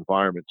collaborative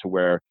environment to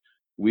where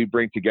we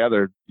bring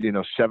together,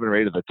 7 or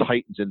 8 of the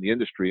titans in the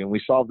industry, and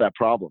we solve that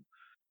problem.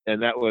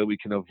 And that way we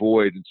can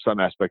avoid in some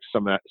aspects,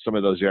 some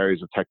of those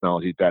areas of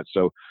technology debt.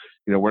 So,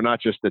 we're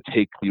not just a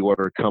take the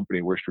order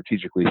company. We're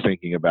strategically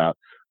thinking about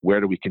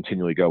where do we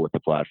continually go with the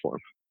platform.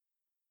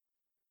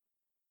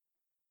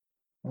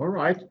 All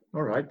right.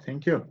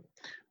 Thank you.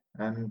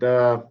 And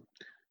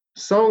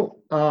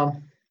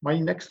my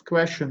next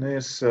question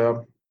is,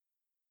 so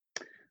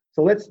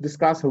let's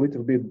discuss a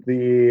little bit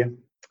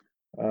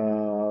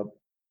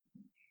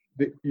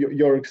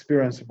your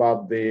experience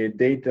about the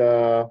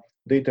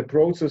data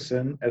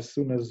processing. As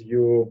soon as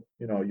you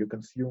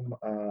consume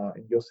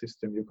in your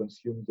system, you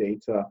consume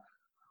data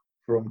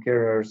from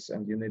carriers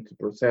and you need to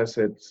process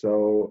it.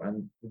 So,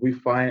 and we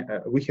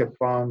have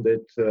found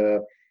it,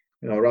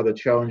 rather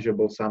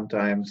challengeable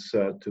sometimes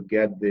to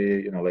get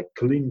the, like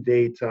clean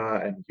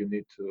data, and you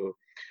need to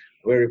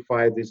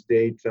verify this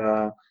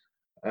data.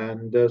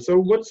 And so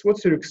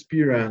what's your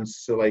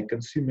experience like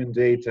consuming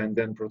data and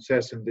then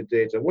processing the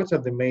data? What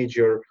are the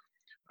major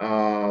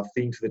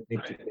things that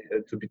need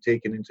to be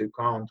taken into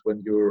account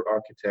when you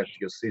architect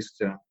your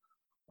system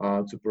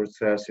to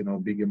process,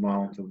 big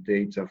amount of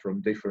data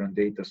from different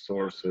data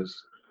sources,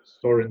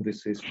 storing the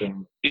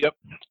system? Yep.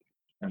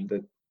 And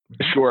that.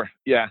 Sure.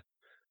 Yeah.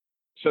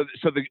 So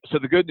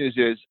the good news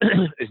is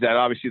that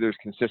obviously there's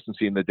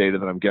consistency in the data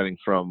that I'm getting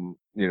from,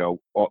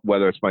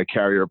 whether it's my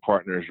carrier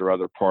partners or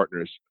other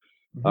partners.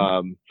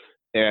 Mm-hmm.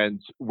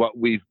 And what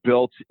we've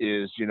built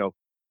is,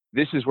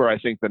 this is where I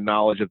think the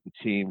knowledge of the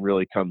team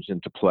really comes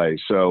into play.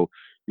 So,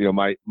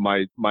 my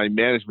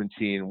management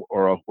team,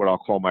 or what I'll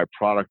call my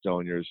product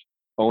owners,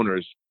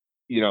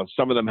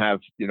 some of them have,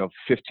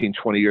 15,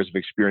 20 years of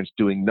experience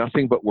doing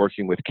nothing but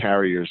working with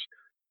carriers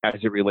as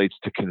it relates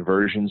to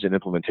conversions and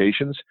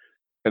implementations.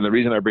 And the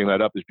reason I bring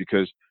that up is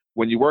because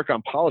when you work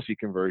on policy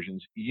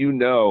conversions,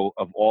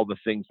 of all the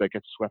things that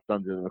get swept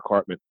under the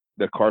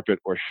carpet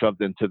or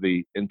shoved into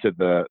the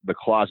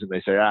closet. And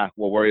they say,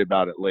 we'll worry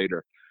about it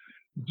later.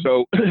 Mm-hmm.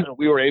 So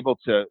we were able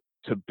to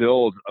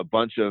build a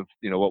bunch of,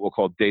 what we'll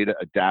call data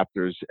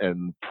adapters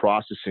and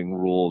processing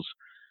rules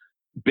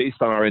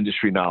based on our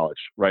industry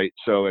knowledge, right?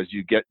 So as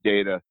you get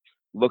data,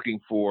 looking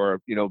for,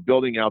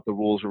 building out the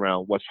rules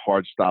around what's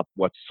hard stop,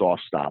 what's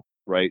soft stop,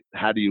 right?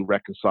 How do you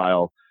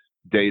reconcile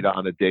data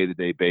on a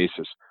day-to-day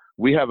basis?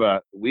 We have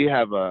a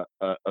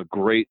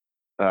great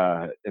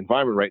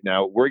environment right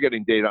now. We're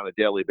getting data on a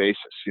daily basis.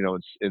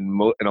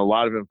 In a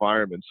lot of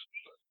environments,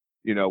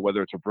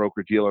 whether it's a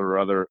broker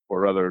dealer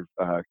or other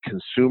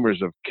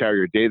consumers of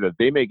carrier data,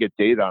 they may get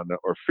data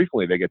or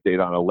frequently they get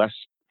data on a less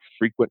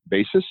frequent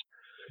basis.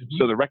 Mm-hmm.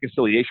 So the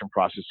reconciliation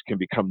process can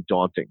become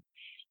daunting,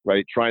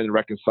 right? Trying to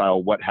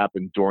reconcile what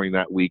happened during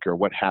that week or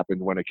what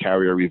happened when a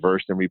carrier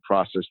reversed and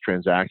reprocessed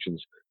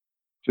transactions.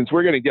 Since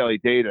we're getting daily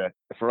data,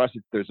 for us,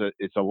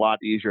 it's a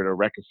lot easier to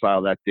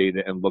reconcile that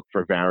data and look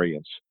for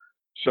variance.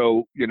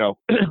 So,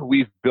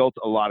 we've built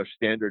a lot of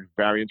standard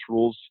variance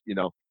rules, and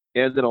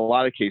in a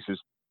lot of cases,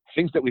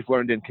 things that we've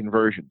learned in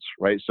conversions,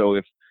 right? So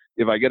if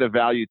I get a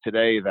value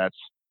today that's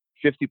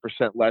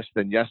 50% less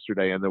than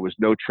yesterday and there was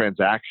no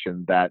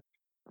transaction that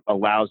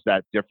allows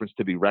that difference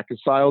to be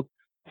reconciled,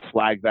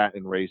 flag that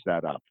and raise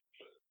that up.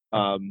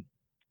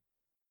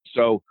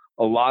 So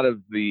a lot of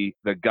the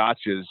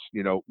gotchas,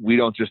 we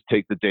don't just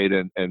take the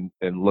data and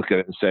look at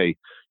it and say,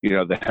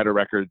 the header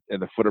record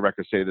and the footer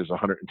record say there's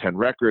 110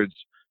 records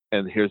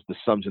and here's the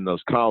sums in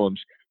those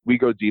columns. We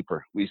go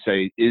deeper. We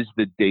say, is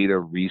the data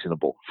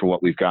reasonable for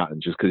what we've gotten?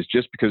 Just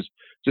because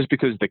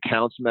the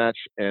counts match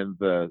and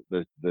the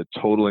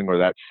totaling or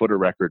that footer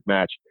record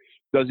match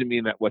doesn't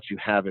mean that what you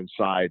have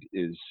inside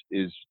is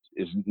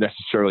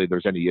necessarily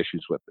there's any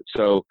issues with it.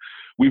 So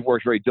we've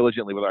worked very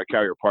diligently with our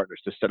carrier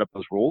partners to set up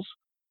those rules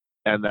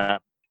and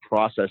that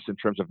process in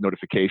terms of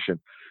notification.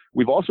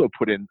 We've also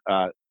put in,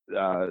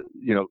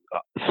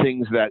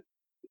 things that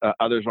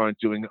others aren't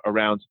doing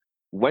around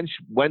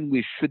when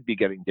we should be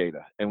getting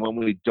data and when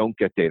we don't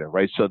get data,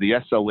 right? So the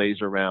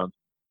SLAs around,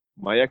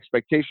 my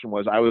expectation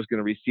was I was going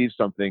to receive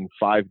something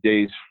 5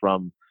 days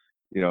from,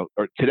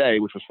 or today,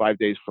 which was 5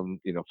 days from,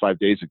 5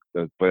 days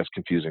ago, but that's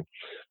confusing.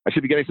 I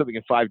should be getting something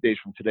in 5 days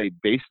from today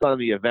based on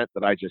the event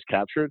that I just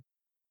captured.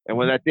 And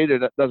when that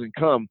data doesn't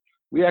come,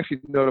 we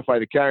actually notify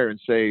the carrier and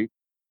say,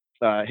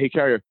 hey,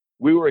 carrier,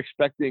 we were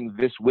expecting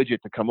this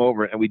widget to come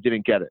over and we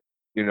didn't get it.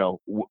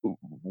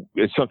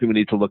 It's something we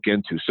need to look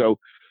into. So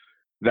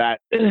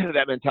that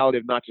mentality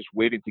of not just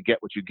waiting to get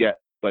what you get,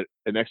 but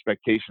an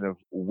expectation of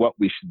what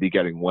we should be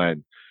getting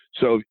when.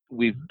 So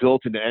we've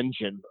built an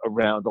engine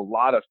around a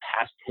lot of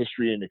past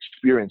history and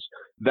experience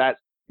that,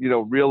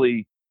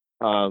 really,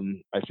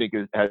 I think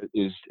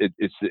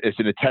it's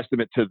a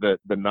testament to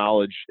the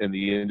knowledge and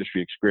the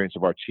industry experience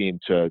of our team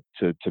to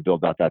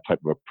build out that type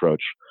of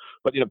approach.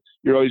 But,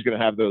 you're always going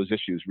to have those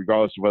issues,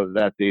 regardless of whether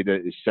that data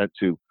is sent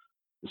to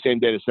the same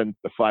data sent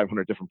to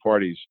 500 different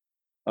parties.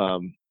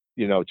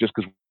 Just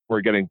because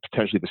we're getting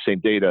potentially the same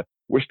data,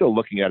 we're still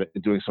looking at it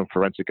and doing some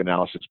forensic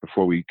analysis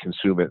before we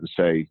consume it and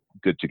say,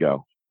 good to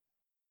go.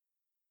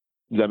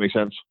 Does that make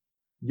sense?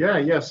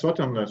 Yeah,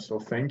 certainly. So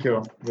thank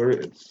you.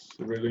 It's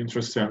really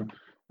interesting.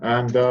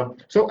 And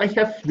so I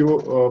have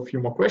a few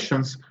more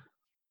questions.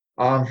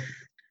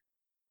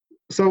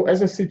 So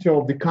as a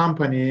CTO of the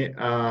company,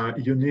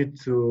 you need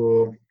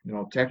to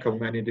tackle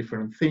many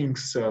different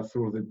things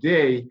through the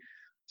day.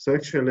 So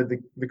actually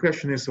the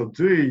question is, so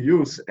do you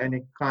use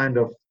any kind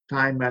of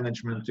time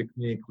management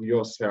technique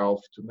yourself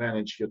to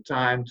manage your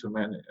time,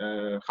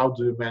 how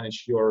do you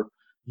manage your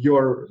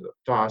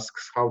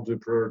tasks, how do you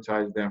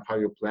prioritize them, how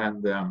you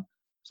plan them?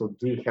 So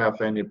do you have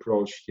any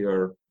approach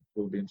here? It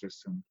will be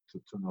interesting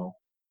to know.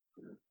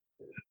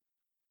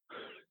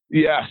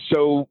 Yeah,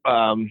 so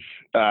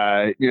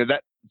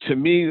to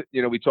me,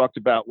 we talked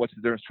about what's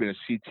the difference between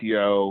a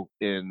CTO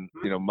in,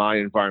 my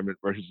environment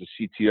versus a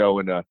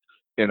CTO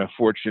in a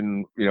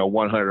Fortune,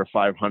 100 or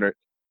 500.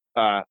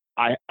 I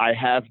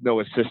have no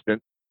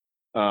assistant.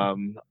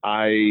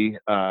 I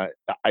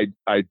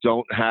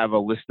don't have a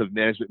list of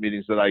management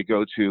meetings that I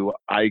go to.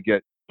 I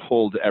get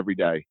pulled every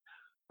day,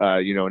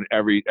 in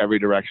every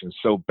direction.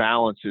 So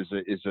balance is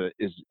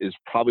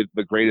probably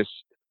the greatest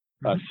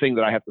thing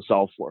that I have to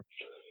solve for.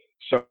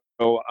 So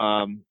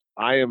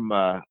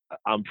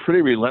I'm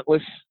pretty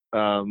relentless,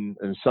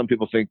 and some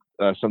people think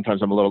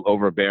sometimes I'm a little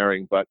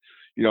overbearing, but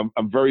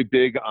I'm very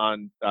big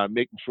on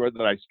making sure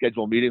that I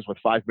schedule meetings with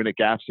 5-minute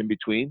gaps in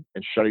between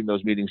and shutting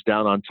those meetings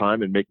down on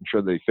time and making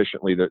sure that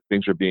efficiently that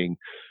things are being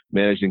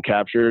managed and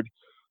captured.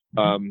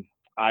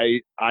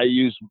 I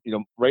use,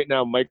 right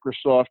now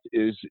Microsoft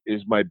is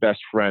my best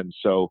friend.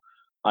 So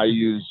I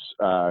use,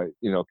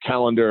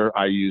 calendar.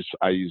 I use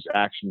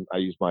action. I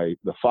use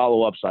the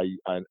follow-ups.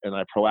 And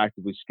I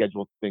proactively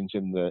schedule things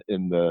in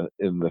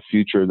the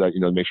future that,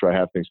 make sure I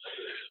have things.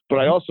 But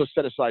I also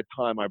set aside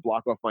time. I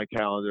block off my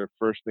calendar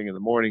first thing in the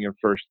morning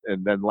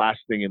and then last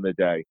thing in the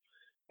day.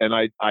 And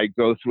I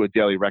go through a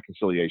daily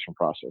reconciliation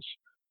process,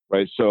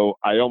 right? So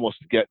I almost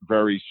get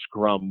very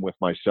scrum with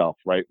myself,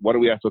 right? What do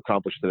we have to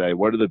accomplish today?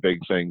 What are the big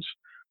things?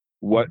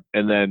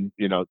 And then,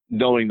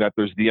 knowing that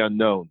there's the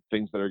unknown,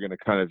 things that are going to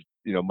kind of,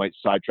 might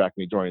sidetrack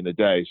me during the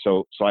day.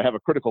 So I have a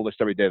critical list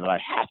every day that I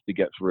have to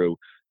get through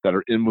that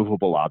are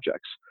immovable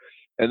objects.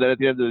 And then at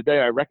the end of the day,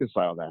 I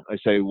reconcile that. I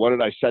say, what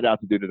did I set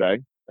out to do today?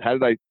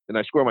 And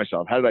I score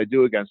myself. How did I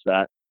do against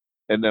that?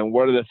 And then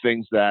what are the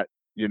things that,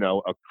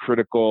 a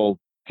critical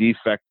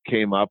defect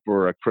came up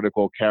or a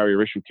critical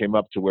carrier issue came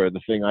up to where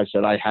the thing I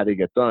said I had to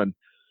get done,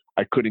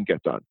 I couldn't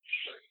get done.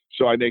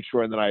 So I make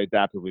sure and then I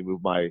adaptively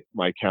move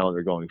my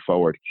calendar going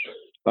forward.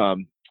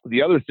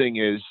 The other thing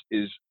is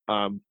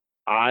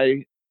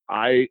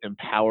I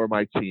empower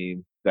my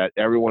team that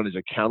everyone is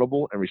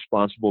accountable and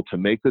responsible to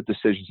make the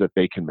decisions that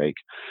they can make.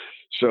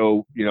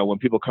 So, when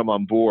people come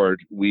on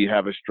board, we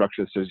have a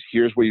structure that says,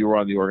 here's where you are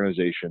on the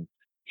organization.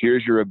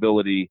 Here's your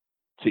ability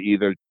to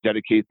either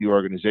dedicate the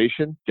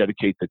organization,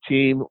 dedicate the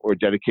team, or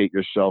dedicate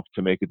yourself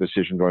to make a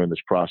decision during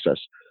this process.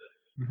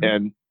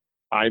 And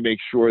I make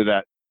sure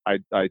that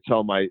I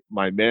tell my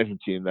management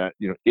team that,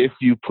 if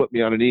you put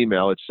me on an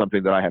email, it's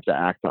something that I have to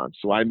act on.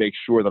 So I make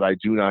sure that I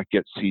do not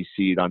get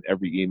CC'd on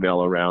every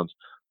email around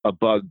a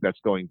bug that's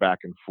going back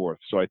and forth.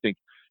 So I think,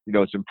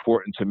 it's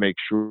important to make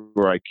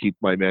sure I keep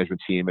my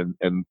management team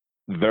and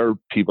their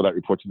people that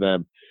report to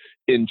them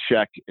in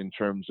check in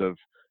terms of,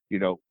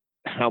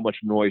 how much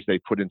noise they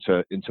put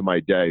into my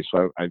day.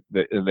 So and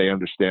they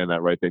understand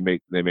that, right? They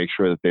make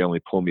sure that they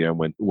only pull me on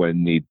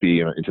when need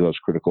be into those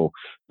critical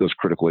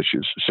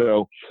issues.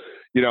 So,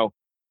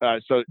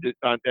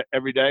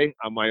 every day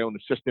I'm my own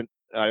assistant.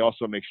 I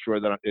also make sure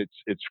that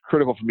it's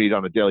critical for me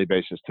on a daily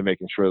basis to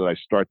making sure that I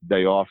start the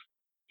day off.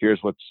 Here's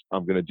what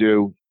I'm going to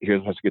do. Here's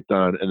what has to get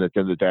done. And at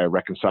the end of the day, I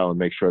reconcile and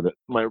make sure that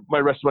my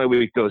rest of my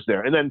week goes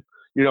there. And then,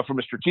 from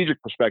a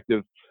strategic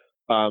perspective,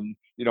 I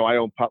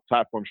own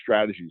platform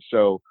strategy.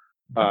 So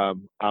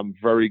I'm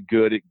very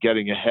good at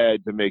getting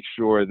ahead to make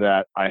sure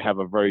that I have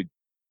a very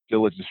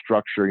diligent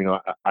structure.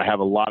 I have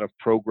a lot of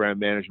program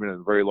management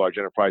and very large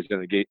enterprise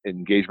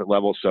engagement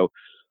level. So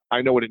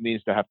I know what it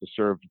means to have to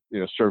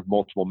serve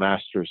multiple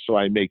masters. So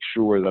I make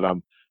sure that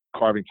I'm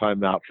carving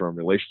time out from a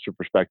relationship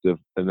perspective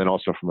and then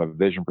also from a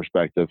vision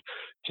perspective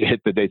to hit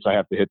the dates I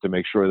have to hit to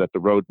make sure that the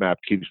roadmap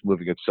keeps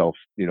moving itself,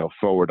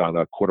 forward on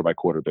a quarter by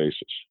quarter basis.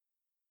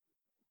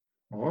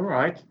 All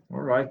right.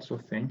 So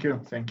thank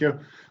you.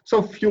 So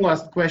a few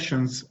last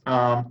questions.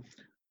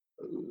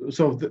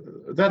 So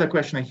the other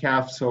question I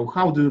have, so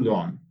how do you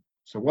learn?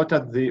 So what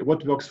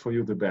works for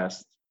you the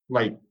best?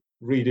 Like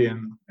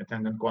reading,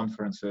 attending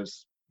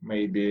conferences,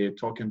 maybe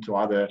talking to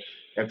other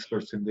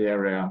experts in the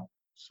area.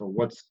 So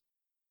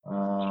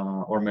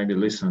or maybe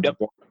listen to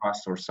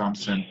podcasts or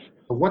something.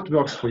 So what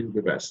works for you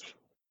the best?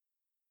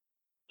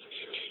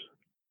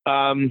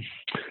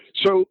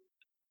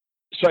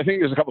 So I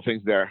think there's a couple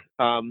things there.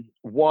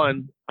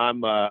 One,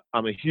 I'm a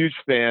huge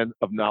fan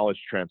of knowledge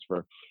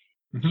transfer.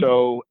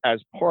 So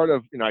as part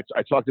of,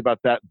 I talked about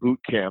that boot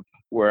camp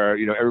where,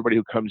 everybody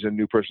who comes in,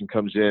 new person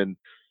comes in,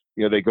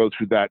 they go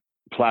through that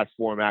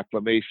platform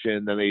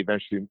acclimation, then they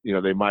eventually,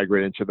 they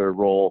migrate into their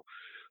role.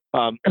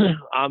 I'm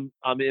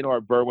in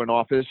our Berwyn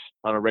office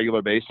on a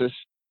regular basis,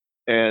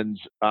 and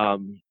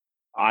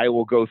I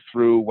will go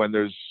through when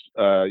there's,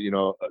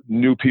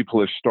 new people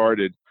have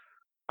started.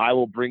 I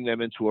will bring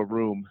them into a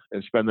room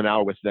and spend an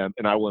hour with them,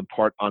 and I will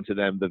impart onto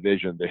them the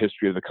vision, the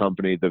history of the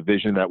company, the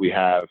vision that we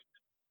have,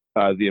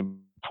 the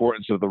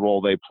importance of the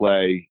role they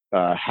play,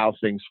 how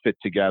things fit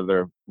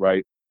together,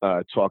 right?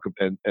 Talk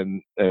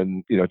and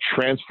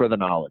transfer the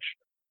knowledge.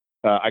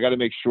 I got to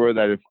make sure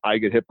that if I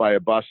get hit by a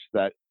bus,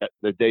 that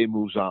the day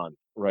moves on,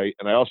 right?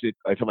 And I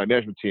tell my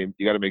management team,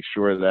 you got to make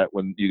sure that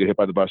when you get hit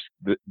by the bus,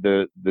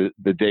 the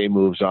day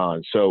moves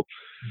on. So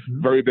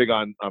very big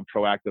on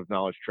proactive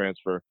knowledge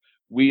transfer.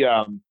 We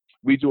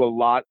we do a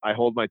lot. I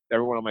hold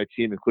everyone on my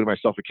team, including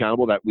myself,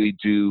 accountable that we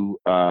do.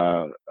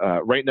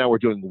 Right now, we're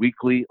doing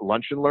weekly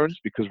lunch and learns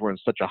because we're in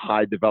such a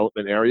high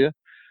development area.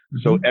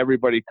 So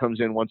everybody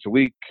comes in once a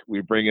week. We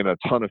bring in a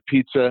ton of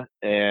pizza,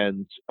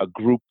 and a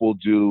group will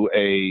do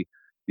a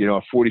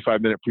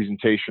 45-minute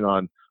presentation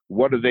on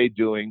what are they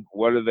doing,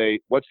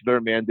 what's their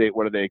mandate,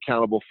 what are they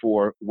accountable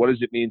for, what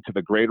does it mean to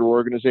the greater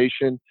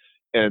organization,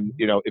 and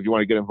if you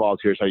want to get involved,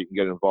 here's how you can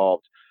get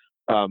involved.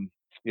 I'm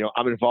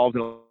involved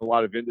in a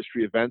lot of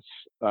industry events,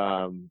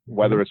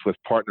 whether it's with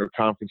partner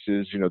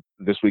conferences.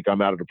 This week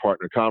I'm out at a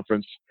partner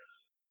conference.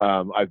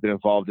 I've been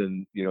involved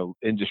in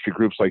industry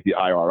groups like the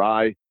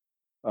IRI.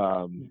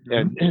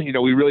 And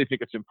we really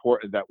think it's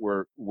important that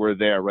we're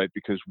there, right?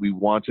 Because we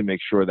want to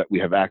make sure that we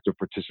have active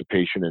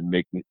participation and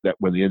make that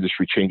when the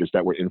industry changes,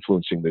 that we're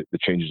influencing the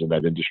changes in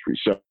that industry.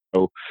 So,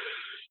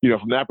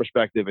 from that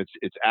perspective,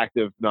 it's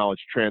active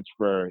knowledge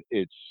transfer.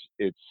 It's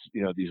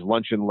these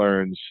lunch and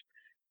learns.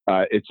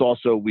 It's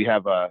also we've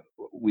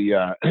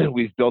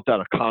built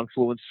out a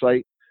Confluence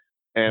site,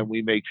 and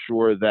we make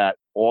sure that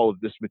all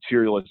of this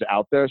material is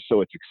out there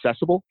so it's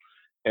accessible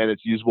and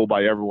it's usable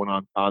by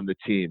everyone on the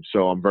team.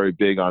 So I'm very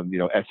big on,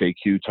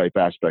 FAQ type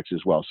aspects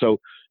as well. So,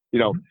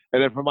 and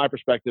then from my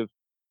perspective,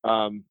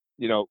 I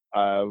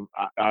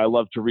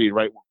love to read,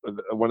 right?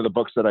 One of the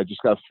books that I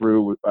just got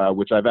through,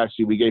 which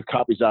we gave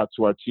copies out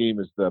to our team,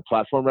 is The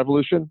Platform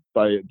Revolution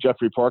by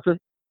Jeffrey Parker.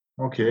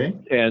 Okay.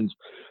 And,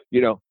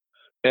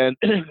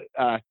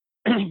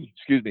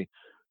 excuse me,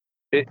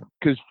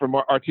 because from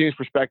our team's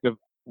perspective,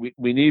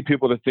 we need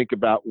people to think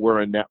about we're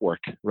a network,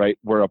 right?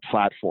 We're a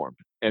platform.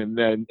 And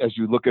then as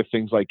you look at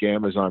things like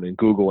Amazon and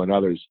Google and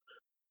others,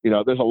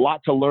 there's a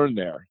lot to learn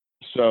there.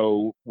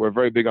 So we're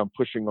very big on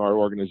pushing our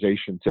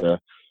organization to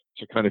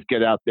kind of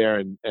get out there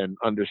and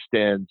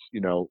understand,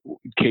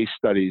 case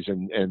studies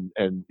and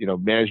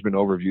management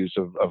overviews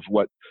of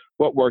what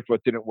worked,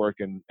 what didn't work,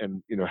 and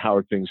how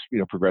are things,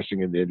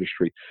 progressing in the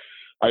industry.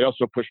 I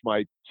also push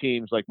my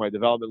teams, like my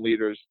development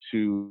leaders,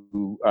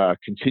 to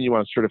continue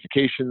on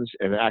certifications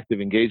and active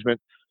engagement.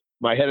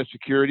 My head of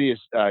security is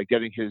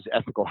getting his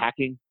ethical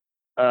hacking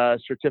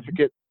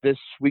certificate this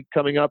week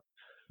coming up.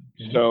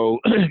 So,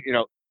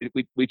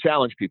 we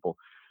challenge people.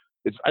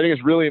 I think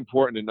it's really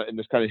important, and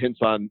this kind of hints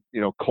on,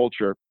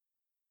 culture.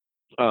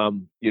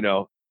 The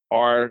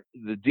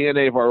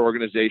DNA of our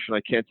organization, I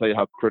can't tell you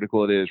how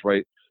critical it is,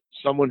 right?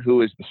 Someone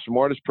who is the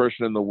smartest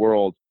person in the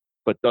world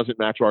but doesn't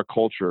match our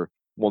culture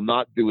will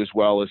not do as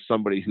well as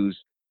somebody who's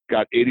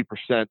got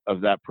 80% of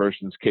that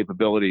person's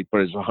capability, but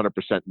is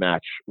 100%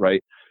 match,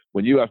 right?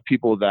 When you have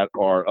people that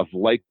are of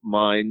like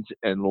mind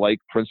and like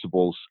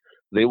principles,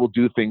 they will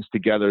do things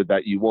together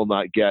that you will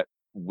not get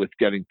with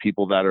getting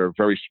people that are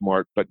very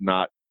smart but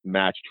not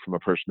matched from a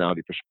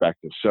personality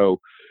perspective. So,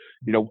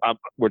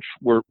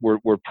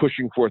 we're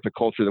pushing forth a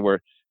culture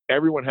where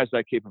everyone has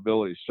that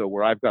capability. So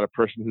where I've got a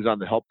person who's on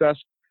the help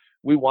desk,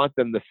 we want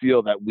them to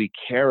feel that we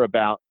care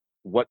about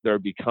what they're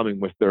becoming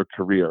with their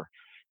career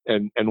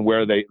and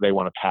where they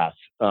want to path.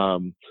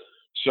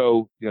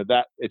 So,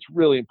 that it's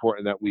really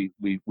important that we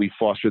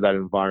foster that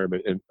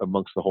environment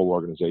amongst the whole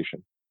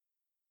organization.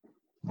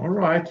 All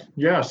right.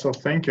 Yeah. So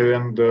thank you.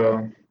 And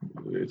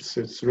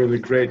it's really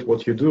great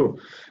what you do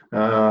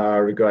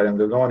regarding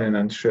the learning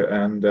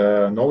and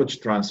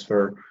knowledge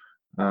transfer,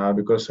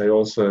 because I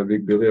also a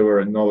big believer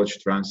in knowledge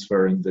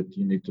transfer and that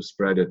you need to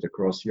spread it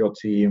across your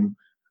team.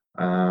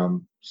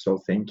 So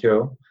thank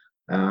you.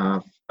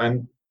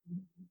 And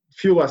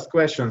few last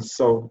questions.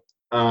 So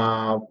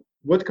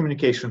what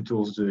communication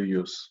tools do you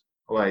use?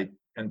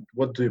 And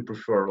what do you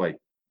prefer?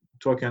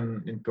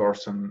 Talking in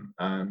person,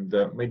 and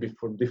maybe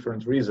for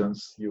different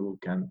reasons you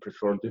can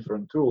prefer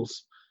different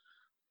tools.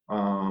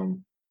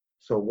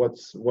 So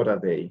what are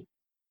they?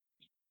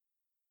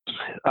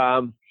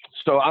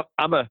 So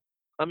I'm a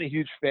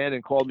huge fan,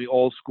 and called me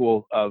old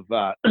school, of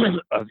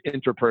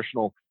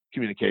interpersonal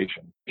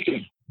communication.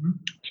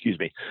 Excuse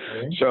me.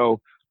 Okay.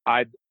 So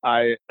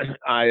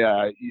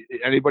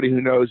anybody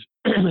who knows,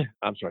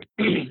 I'm sorry,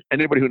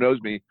 anybody who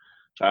knows me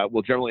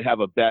will generally have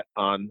a bet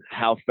on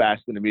how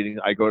fast in a meeting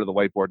I go to the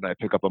whiteboard and I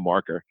pick up a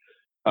marker.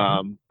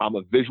 I'm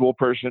a visual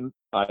person.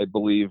 I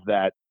believe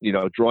that,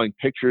 drawing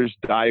pictures,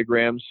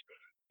 diagrams,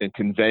 and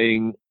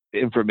conveying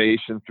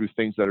information through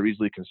things that are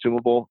easily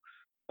consumable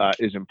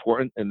is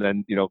important. And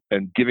then,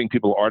 and giving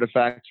people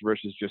artifacts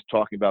versus just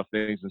talking about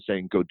things and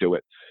saying, go do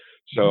it.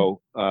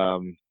 So,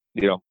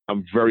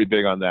 I'm very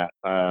big on that.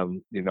 I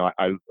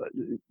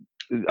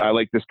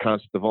like this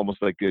concept of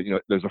almost like,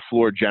 there's a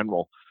floor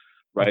general,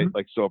 right?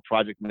 Like, so a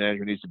project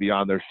manager needs to be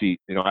on their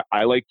feet.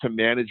 I like to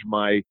manage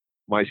my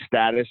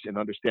status and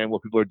understand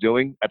what people are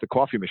doing at the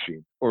coffee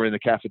machine or in the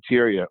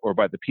cafeteria or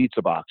by the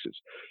pizza boxes,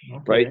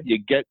 right? You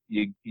get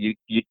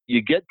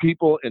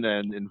people in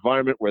an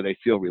environment where they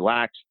feel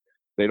relaxed.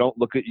 They don't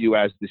look at you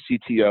as the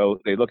CTO.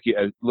 They look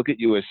at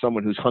you as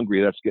someone who's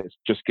hungry. That's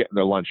just getting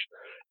their lunch.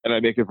 And I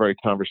make it very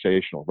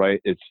conversational,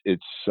 right?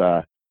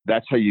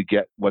 That's how you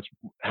get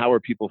how are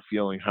people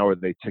feeling? How are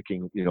they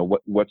ticking?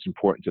 What's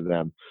important to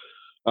them?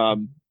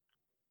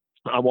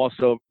 I'm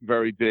also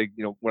very big,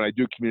 when I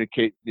do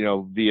communicate,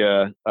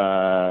 via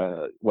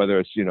whether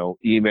it's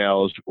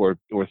emails or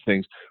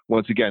things.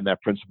 Once again,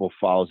 that principle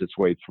follows its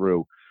way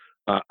through.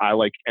 I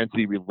like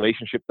entity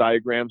relationship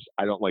diagrams.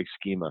 I don't like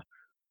schema.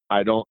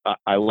 I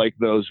like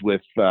those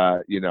with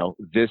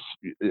this.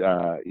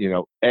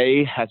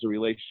 A has a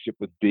relationship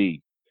with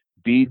B.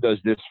 B does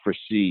this for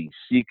C.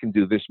 C can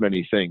do this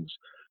many things.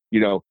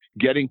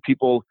 Getting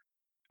people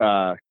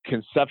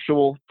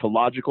conceptual to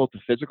logical to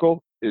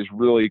physical is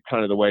really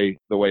kind of the way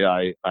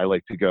I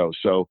like to go.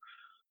 So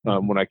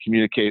when I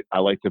communicate, I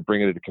like to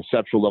bring it at a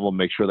conceptual level,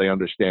 make sure they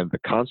understand the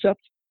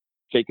concept,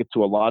 take it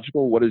to a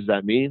logical, what does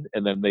that mean?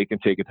 And then they can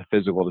take it to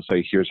physical to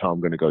say, here's how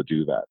I'm going to go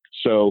do that.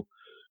 So,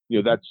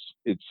 those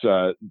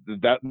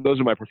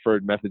are my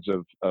preferred methods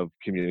of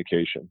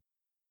communication.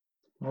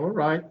 All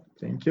right,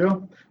 thank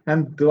you.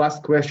 And the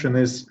last question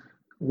is,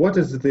 what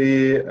is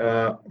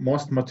the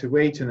most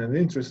motivating and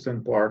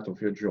interesting part of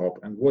your job,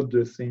 and what do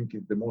you think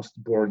is the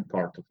most boring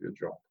part of your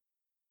job?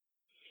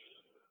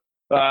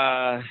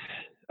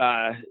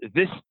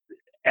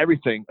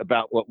 Everything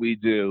about what we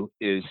do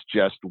is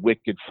just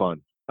wicked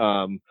fun.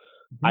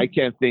 I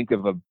can't think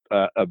of a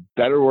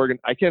better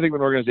I can't think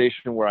of an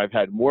organization where I've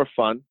had more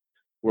fun,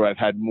 where I've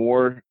had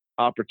more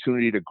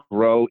opportunity to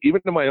grow,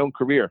 even in my own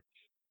career.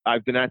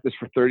 I've been at this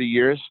for 30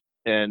 years,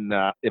 and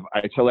if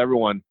I tell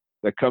everyone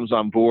that comes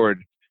on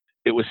board,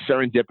 it was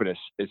serendipitous.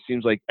 It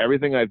seems like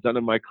everything I've done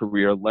in my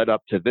career led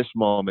up to this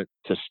moment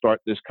to start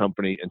this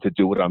company and to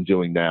do what I'm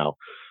doing now.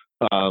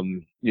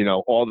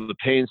 All the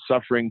pain,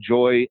 suffering,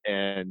 joy,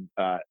 and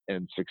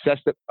success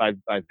that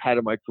I've had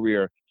in my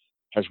career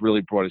has really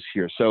brought us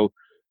here. So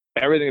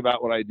everything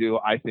about what I do,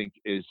 I think,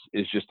 is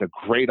just a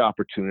great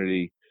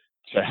opportunity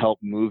to help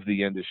move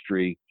the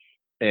industry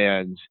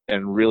and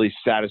really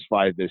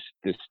satisfy this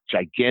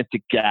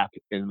gigantic gap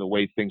in the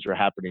way things are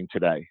happening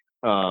today.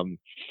 And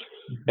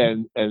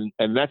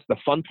that's the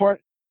fun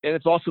part, and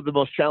it's also the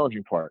most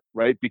challenging part,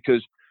 right?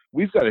 Because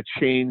we've got to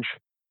change.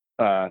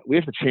 We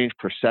have to change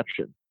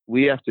perception.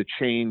 We have to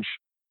change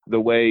the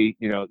way,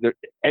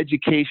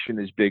 education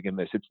is big in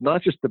this. It's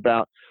not just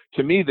about,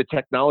 to me, the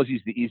technology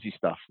is the easy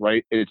stuff,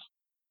 right? It's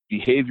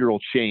behavioral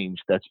change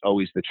that's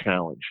always the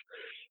challenge.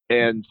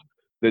 And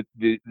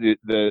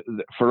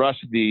for us,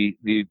 the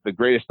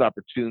greatest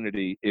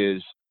opportunity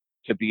is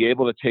to be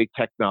able to take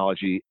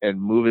technology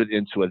and move it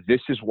into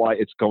this is why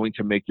it's going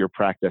to make your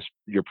practice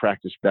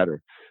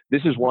better.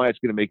 This is why it's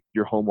going to make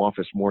your home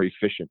office more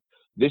efficient.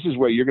 This is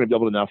where you're going to be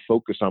able to now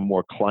focus on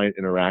more client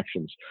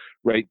interactions,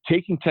 right?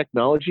 Taking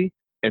technology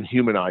and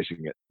humanizing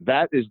it.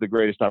 That is the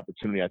greatest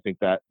opportunity, I think,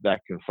 that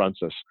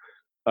confronts us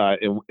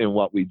in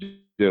what we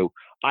do.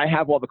 I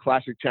have all the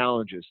classic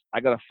challenges. I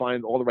got to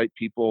find all the right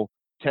people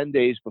 10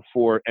 days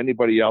before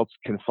anybody else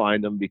can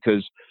find them,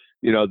 because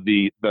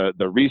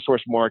the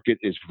resource market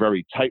is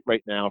very tight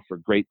right now for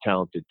great,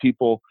 talented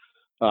people.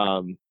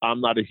 I'm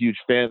not a huge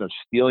fan of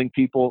stealing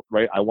people,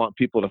 right? I want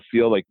people to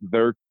feel like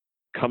they're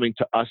coming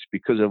to us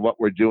because of what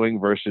we're doing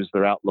versus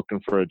they're out looking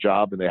for a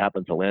job and they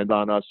happen to land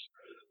on us.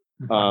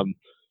 So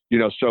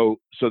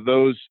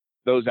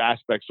those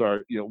aspects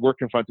are, we're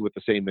confronted with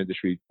the same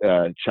industry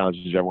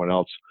challenges as everyone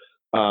else.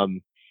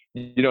 And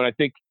I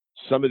think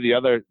some of the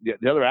other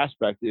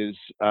aspect is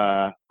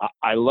I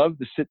love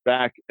to sit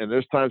back, and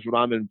there's times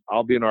when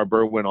I'll be in our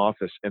Berwyn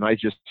office and I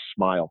just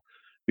smile,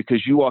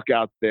 because you walk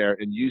out there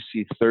and you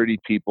see 30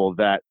 people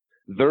that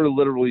they're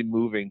literally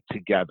moving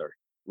together,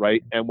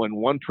 right? And when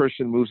one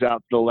person moves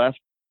out to the left,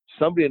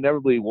 somebody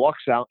inevitably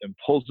walks out and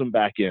pulls them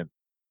back in,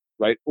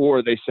 right?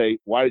 Or they say,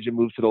 why did you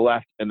move to the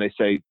left? And they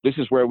say, this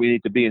is where we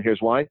need to be, and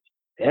here's why.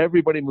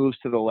 Everybody moves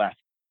to the left.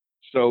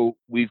 So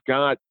we've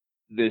got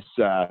this,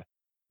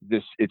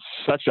 it's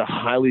such a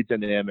highly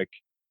dynamic,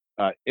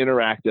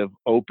 interactive,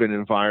 open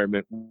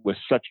environment with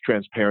such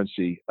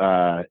transparency.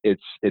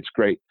 It's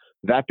great.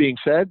 That being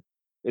said,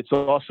 it's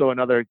also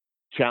another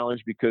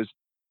challenge because,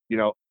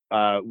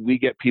 we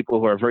get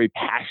people who are very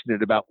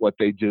passionate about what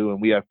they do,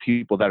 and we have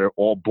people that are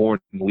all born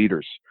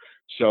leaders.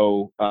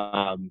 So,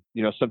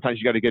 sometimes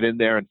you got to get in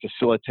there and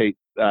facilitate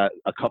a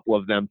couple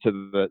of them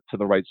to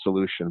the right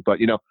solution. But,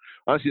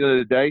 honestly, at the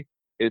end of the day,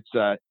 it's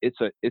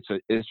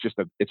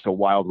a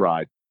wild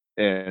ride.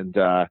 And,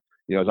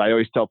 as I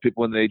always tell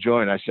people when they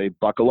join, I say,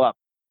 buckle up.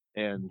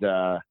 And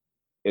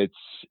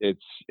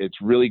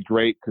it's really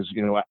great because,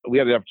 we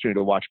have the opportunity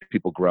to watch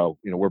people grow.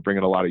 We're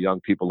bringing a lot of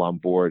young people on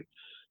board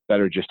that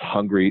are just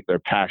hungry, they're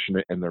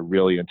passionate, and they're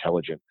really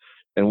intelligent.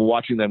 And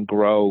watching them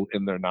grow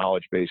in their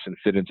knowledge base and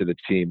fit into the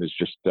team is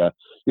just,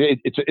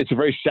 it's a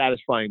very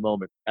satisfying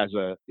moment as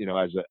a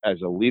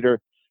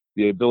leader.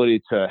 The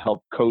ability to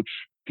help coach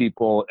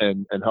people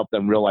and help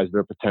them realize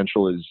their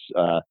potential is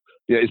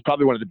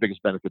probably one of the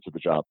biggest benefits of the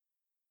job.